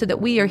with you, so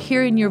that we are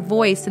hearing your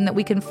voice and that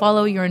we can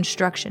follow your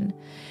instruction.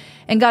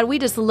 And God, we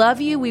just love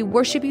you. We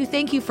worship you.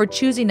 Thank you for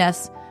choosing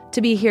us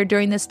to be here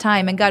during this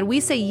time. And God, we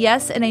say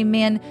yes and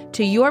amen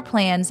to your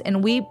plans,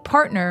 and we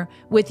partner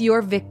with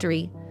your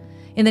victory.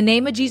 In the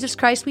name of Jesus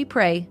Christ, we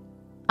pray.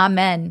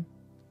 Amen.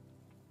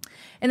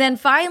 And then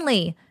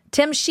finally,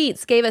 Tim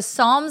Sheets gave us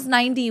Psalms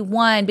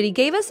 91, but he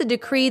gave us a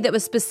decree that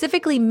was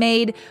specifically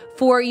made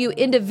for you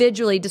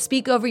individually, to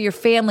speak over your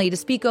family, to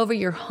speak over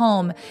your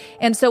home.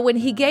 And so when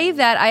he gave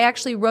that, I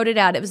actually wrote it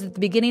out. It was at the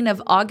beginning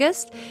of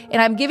August,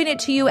 and I'm giving it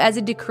to you as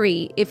a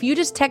decree. If you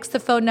just text the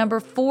phone number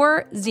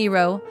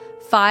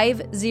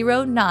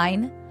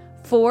 40509,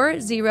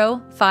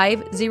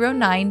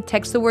 40509.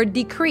 Text the word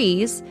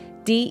decrees,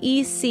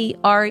 DECREES,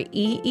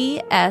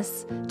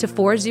 to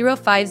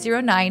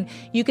 40509.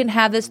 You can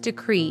have this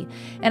decree.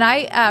 And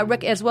I,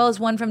 as well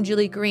as one from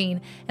Julie Green.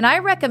 And I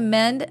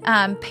recommend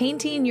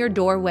painting your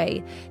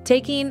doorway,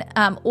 taking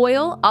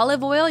oil,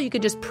 olive oil. You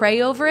could just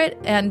pray over it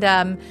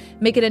and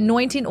make it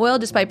anointing oil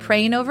just by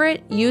praying over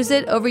it. Use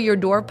it over your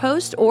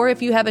doorpost. Or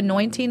if you have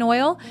anointing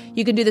oil,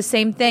 you can do the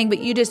same thing. But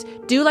you just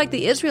do like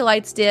the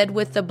Israelites did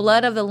with the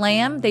blood of the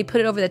lamb. They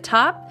put it over the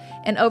top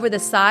and over the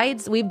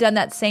sides. We've done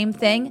that same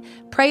thing.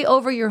 Pray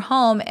over your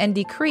home and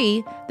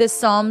decree this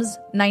Psalms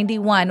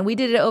 91. We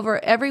did it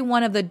over every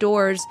one of the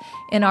doors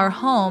in our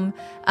home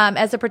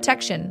as a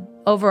protection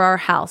over our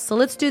house. So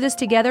let's do this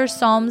together.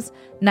 Psalms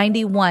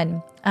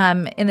 91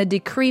 in the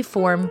decree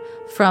form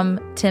from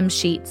Tim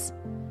Sheets.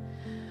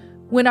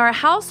 When our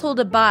household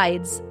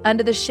abides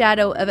under the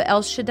shadow of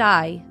El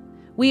Shaddai,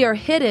 we are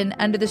hidden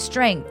under the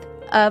strength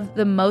of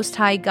the Most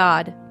High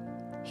God.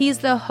 He's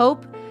the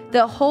hope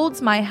that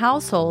holds my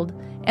household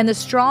and the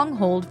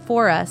stronghold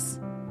for us.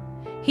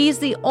 He's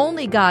the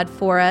only God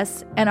for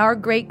us and our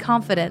great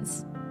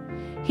confidence.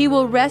 He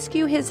will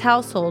rescue his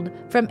household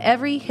from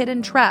every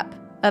hidden trap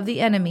of the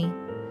enemy.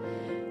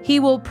 He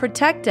will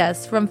protect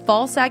us from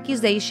false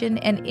accusation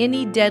and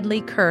any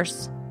deadly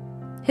curse.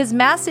 His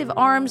massive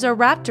arms are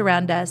wrapped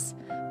around us,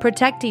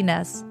 protecting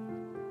us,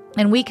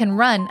 and we can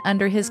run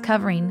under his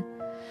covering.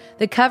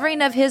 The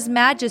covering of his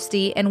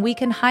majesty, and we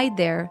can hide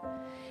there.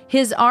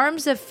 His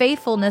arms of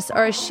faithfulness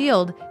are a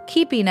shield,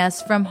 keeping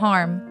us from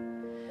harm.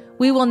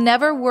 We will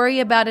never worry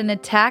about an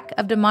attack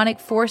of demonic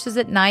forces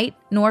at night,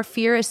 nor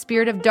fear a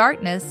spirit of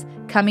darkness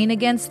coming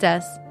against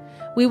us.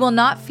 We will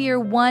not fear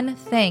one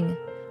thing,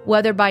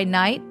 whether by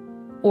night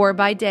or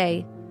by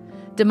day.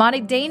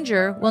 Demonic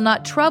danger will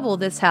not trouble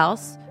this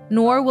house,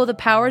 nor will the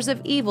powers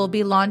of evil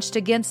be launched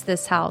against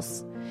this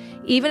house.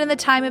 Even in the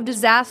time of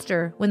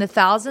disaster, when the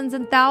thousands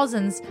and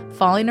thousands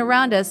falling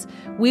around us,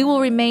 we will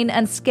remain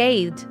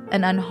unscathed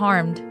and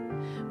unharmed.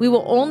 We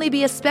will only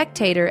be a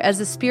spectator as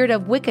the spirit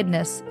of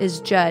wickedness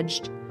is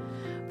judged.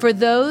 For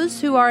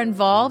those who are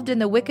involved in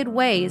the wicked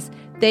ways,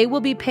 they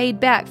will be paid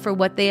back for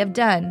what they have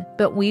done,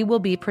 but we will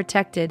be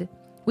protected.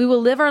 We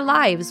will live our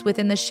lives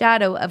within the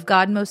shadow of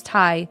God Most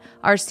High,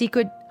 our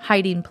secret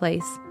hiding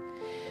place.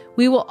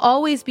 We will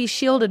always be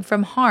shielded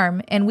from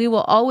harm, and we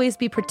will always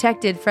be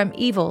protected from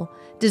evil.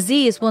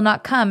 Disease will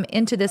not come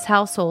into this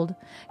household.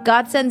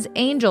 God sends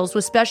angels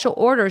with special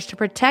orders to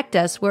protect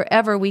us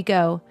wherever we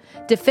go,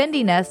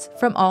 defending us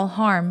from all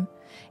harm.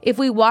 If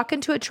we walk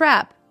into a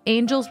trap,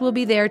 angels will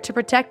be there to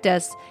protect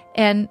us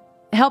and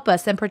help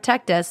us and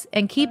protect us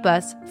and keep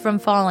us from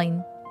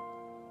falling.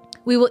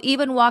 We will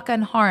even walk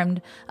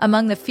unharmed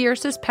among the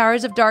fiercest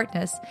powers of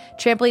darkness,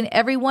 trampling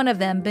every one of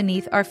them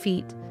beneath our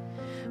feet.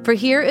 For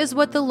here is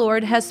what the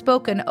Lord has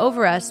spoken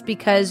over us,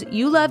 because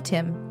you loved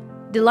him.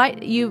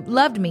 You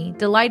loved me,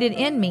 delighted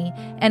in me,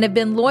 and have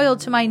been loyal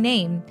to my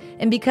name.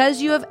 And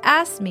because you have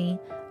asked me,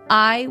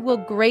 I will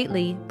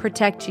greatly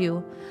protect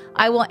you.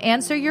 I will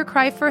answer your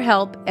cry for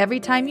help every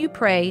time you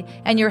pray,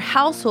 and your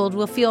household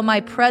will feel my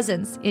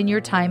presence in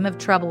your time of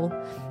trouble.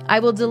 I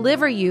will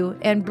deliver you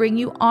and bring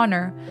you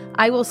honor.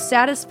 I will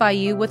satisfy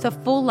you with a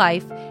full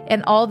life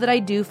and all that I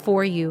do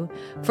for you,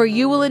 for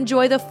you will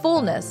enjoy the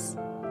fullness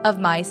of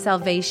my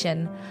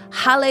salvation.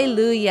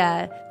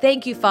 Hallelujah.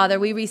 Thank you, Father.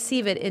 We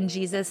receive it in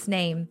Jesus'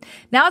 name.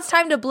 Now it's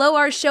time to blow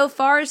our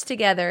shofars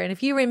together. And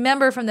if you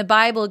remember from the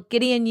Bible,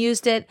 Gideon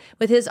used it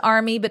with his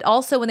army, but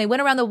also when they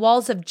went around the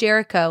walls of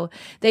Jericho,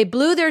 they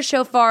blew their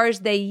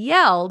shofars, they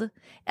yelled,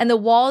 and the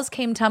walls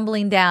came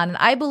tumbling down. And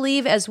I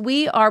believe as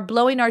we are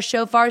blowing our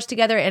shofars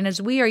together and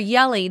as we are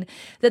yelling,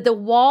 that the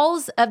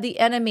walls of the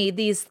enemy,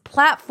 these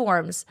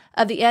platforms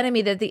of the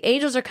enemy, that the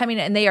angels are coming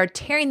and they are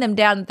tearing them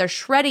down, that they're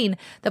shredding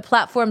the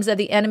platforms of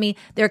the enemy,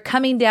 they're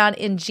coming down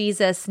in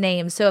Jesus'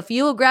 name. So if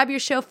you will grab your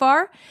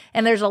shofar,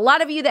 and there's a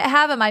lot of you that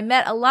have them. I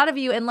met a lot of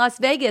you in Las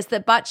Vegas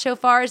that bought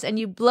shofars and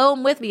you blow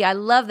them with me. I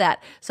love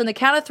that. So on the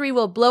count of 3,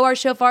 we'll blow our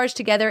shofars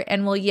together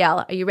and we'll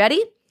yell. Are you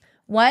ready?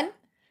 1,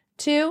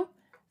 2,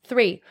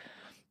 3.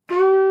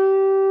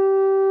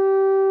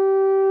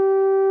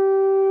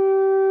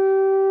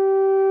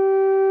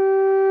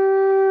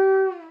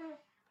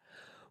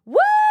 Woo!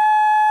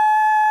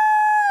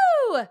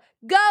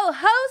 Go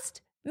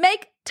host,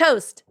 make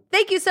toast.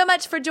 Thank you so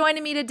much for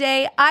joining me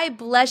today. I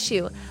bless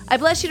you. I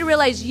bless you to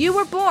realize you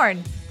were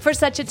born for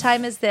such a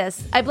time as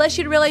this. I bless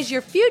you to realize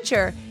your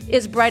future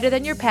is brighter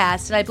than your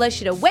past. And I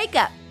bless you to wake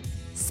up,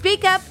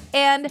 speak up,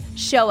 and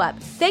show up.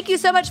 Thank you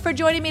so much for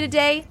joining me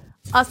today.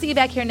 I'll see you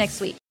back here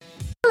next week.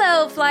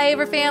 Hello,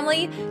 Flyover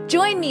family.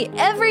 Join me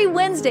every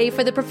Wednesday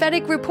for the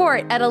Prophetic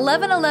Report at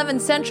 11:11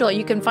 Central.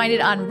 You can find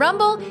it on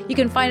Rumble. You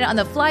can find it on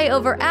the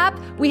Flyover app.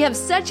 We have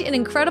such an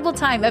incredible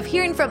time of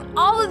hearing from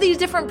all of these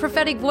different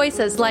prophetic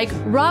voices like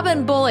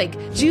Robin Bullock,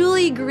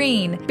 Julie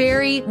Green,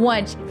 Barry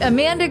Wunsch,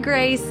 Amanda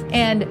Grace,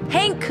 and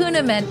Hank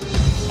Kuhneman.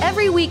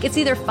 Every week, it's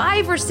either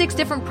 5 or 6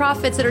 different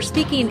prophets that are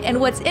speaking, and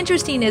what's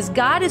interesting is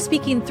God is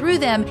speaking through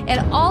them,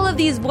 and all of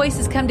these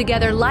voices come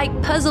together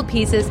like puzzle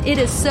pieces. It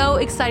is so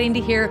exciting to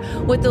hear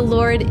what the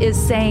Lord is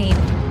saying.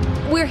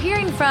 We're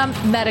hearing from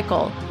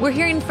medical. We're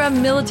hearing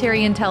from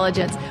military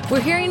intelligence.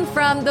 We're hearing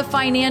from the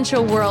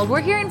financial world.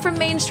 We're hearing from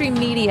mainstream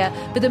media.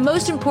 But the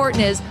most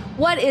important is,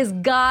 what is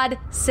God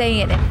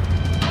saying?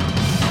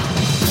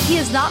 He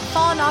has not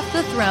fallen off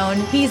the throne.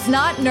 He's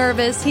not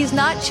nervous. He's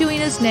not chewing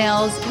his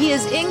nails. He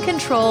is in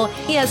control.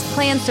 He has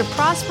plans to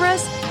prosper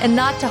us and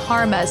not to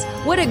harm us.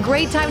 What a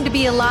great time to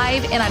be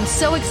alive. And I'm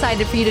so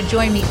excited for you to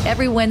join me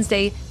every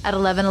Wednesday at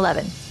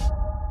 11:11.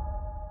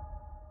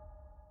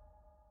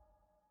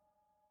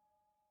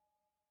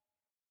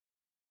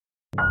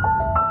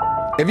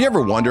 Have you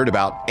ever wondered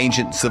about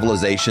ancient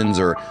civilizations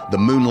or the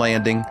moon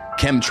landing,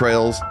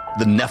 chemtrails,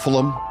 the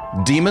Nephilim,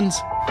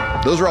 demons?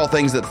 Those are all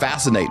things that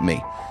fascinate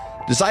me.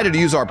 Decided to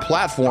use our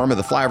platform of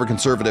the Flyover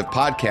Conservative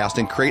podcast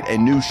and create a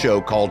new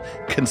show called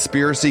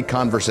Conspiracy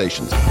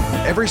Conversations.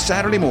 Every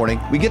Saturday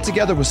morning, we get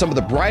together with some of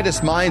the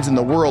brightest minds in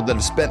the world that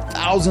have spent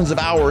thousands of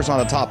hours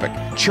on a topic,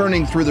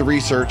 churning through the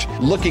research,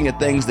 looking at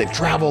things. They've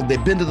traveled,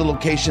 they've been to the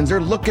locations,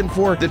 they're looking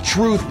for the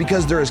truth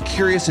because they're as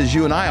curious as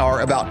you and I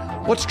are about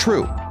what's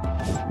true.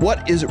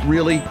 What is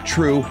really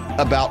true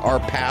about our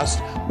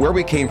past, where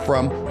we came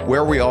from,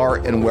 where we are,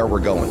 and where we're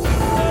going?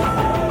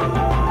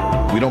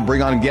 We don't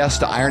bring on guests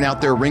to iron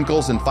out their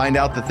wrinkles and find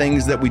out the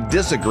things that we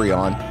disagree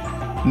on.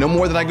 No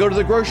more than I go to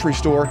the grocery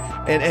store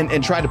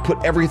and try to put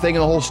everything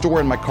in the whole store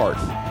in my cart.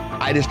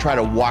 I just try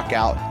to walk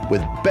out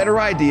with better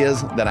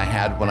ideas than I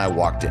had when I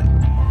walked in.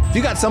 If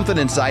you got something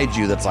inside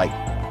you that's like,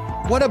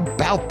 what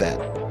about that?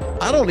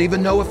 I don't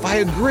even know if I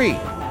agree,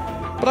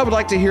 but I would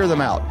like to hear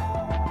them out.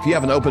 If you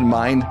have an open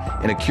mind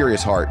and a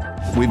curious heart,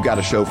 we've got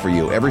a show for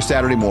you every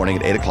Saturday morning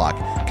at 8 o'clock,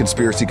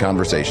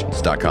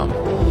 conspiracyconversations.com.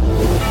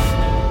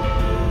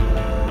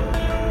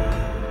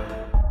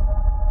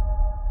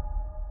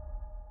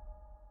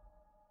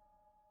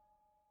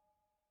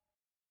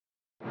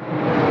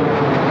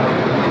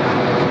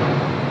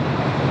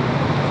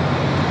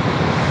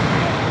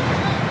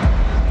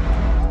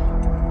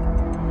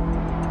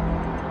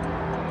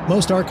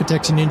 Most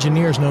architects and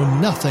engineers know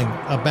nothing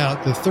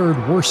about the third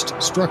worst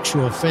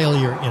structural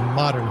failure in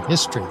modern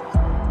history.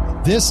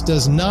 This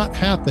does not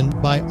happen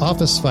by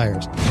office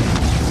fires.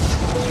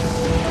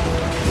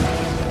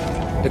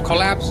 The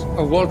collapse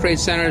of World Trade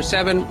Center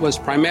 7 was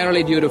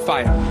primarily due to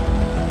fire.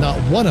 Not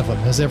one of them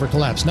has ever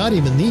collapsed, not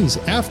even these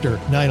after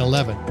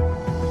 9/11.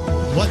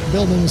 What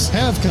buildings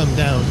have come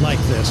down like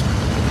this?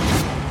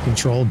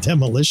 Controlled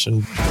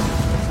demolition.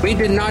 We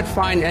did not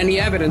find any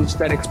evidence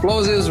that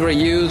explosives were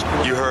used.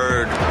 You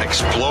heard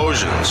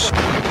explosions.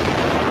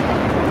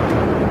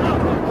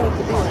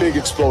 Big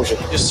explosion.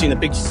 Just seen a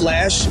big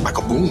flash. Like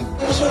a boom.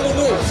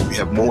 We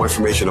have more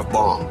information of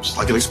bombs,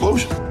 like an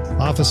explosion.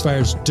 Office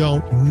fires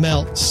don't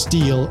melt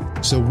steel.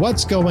 So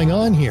what's going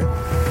on here?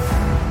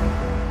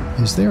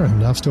 Is there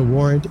enough to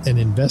warrant an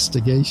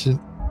investigation?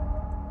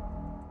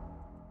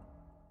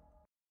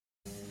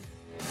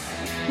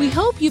 We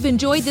hope you've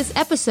enjoyed this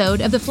episode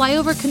of the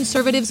Flyover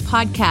Conservatives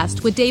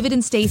podcast with David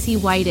and Stacy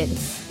Whited.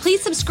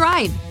 Please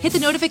subscribe, hit the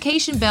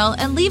notification bell,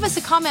 and leave us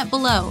a comment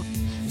below.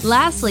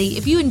 Lastly,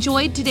 if you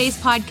enjoyed today's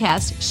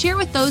podcast, share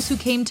with those who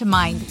came to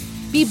mind.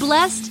 Be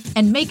blessed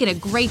and make it a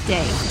great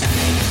day.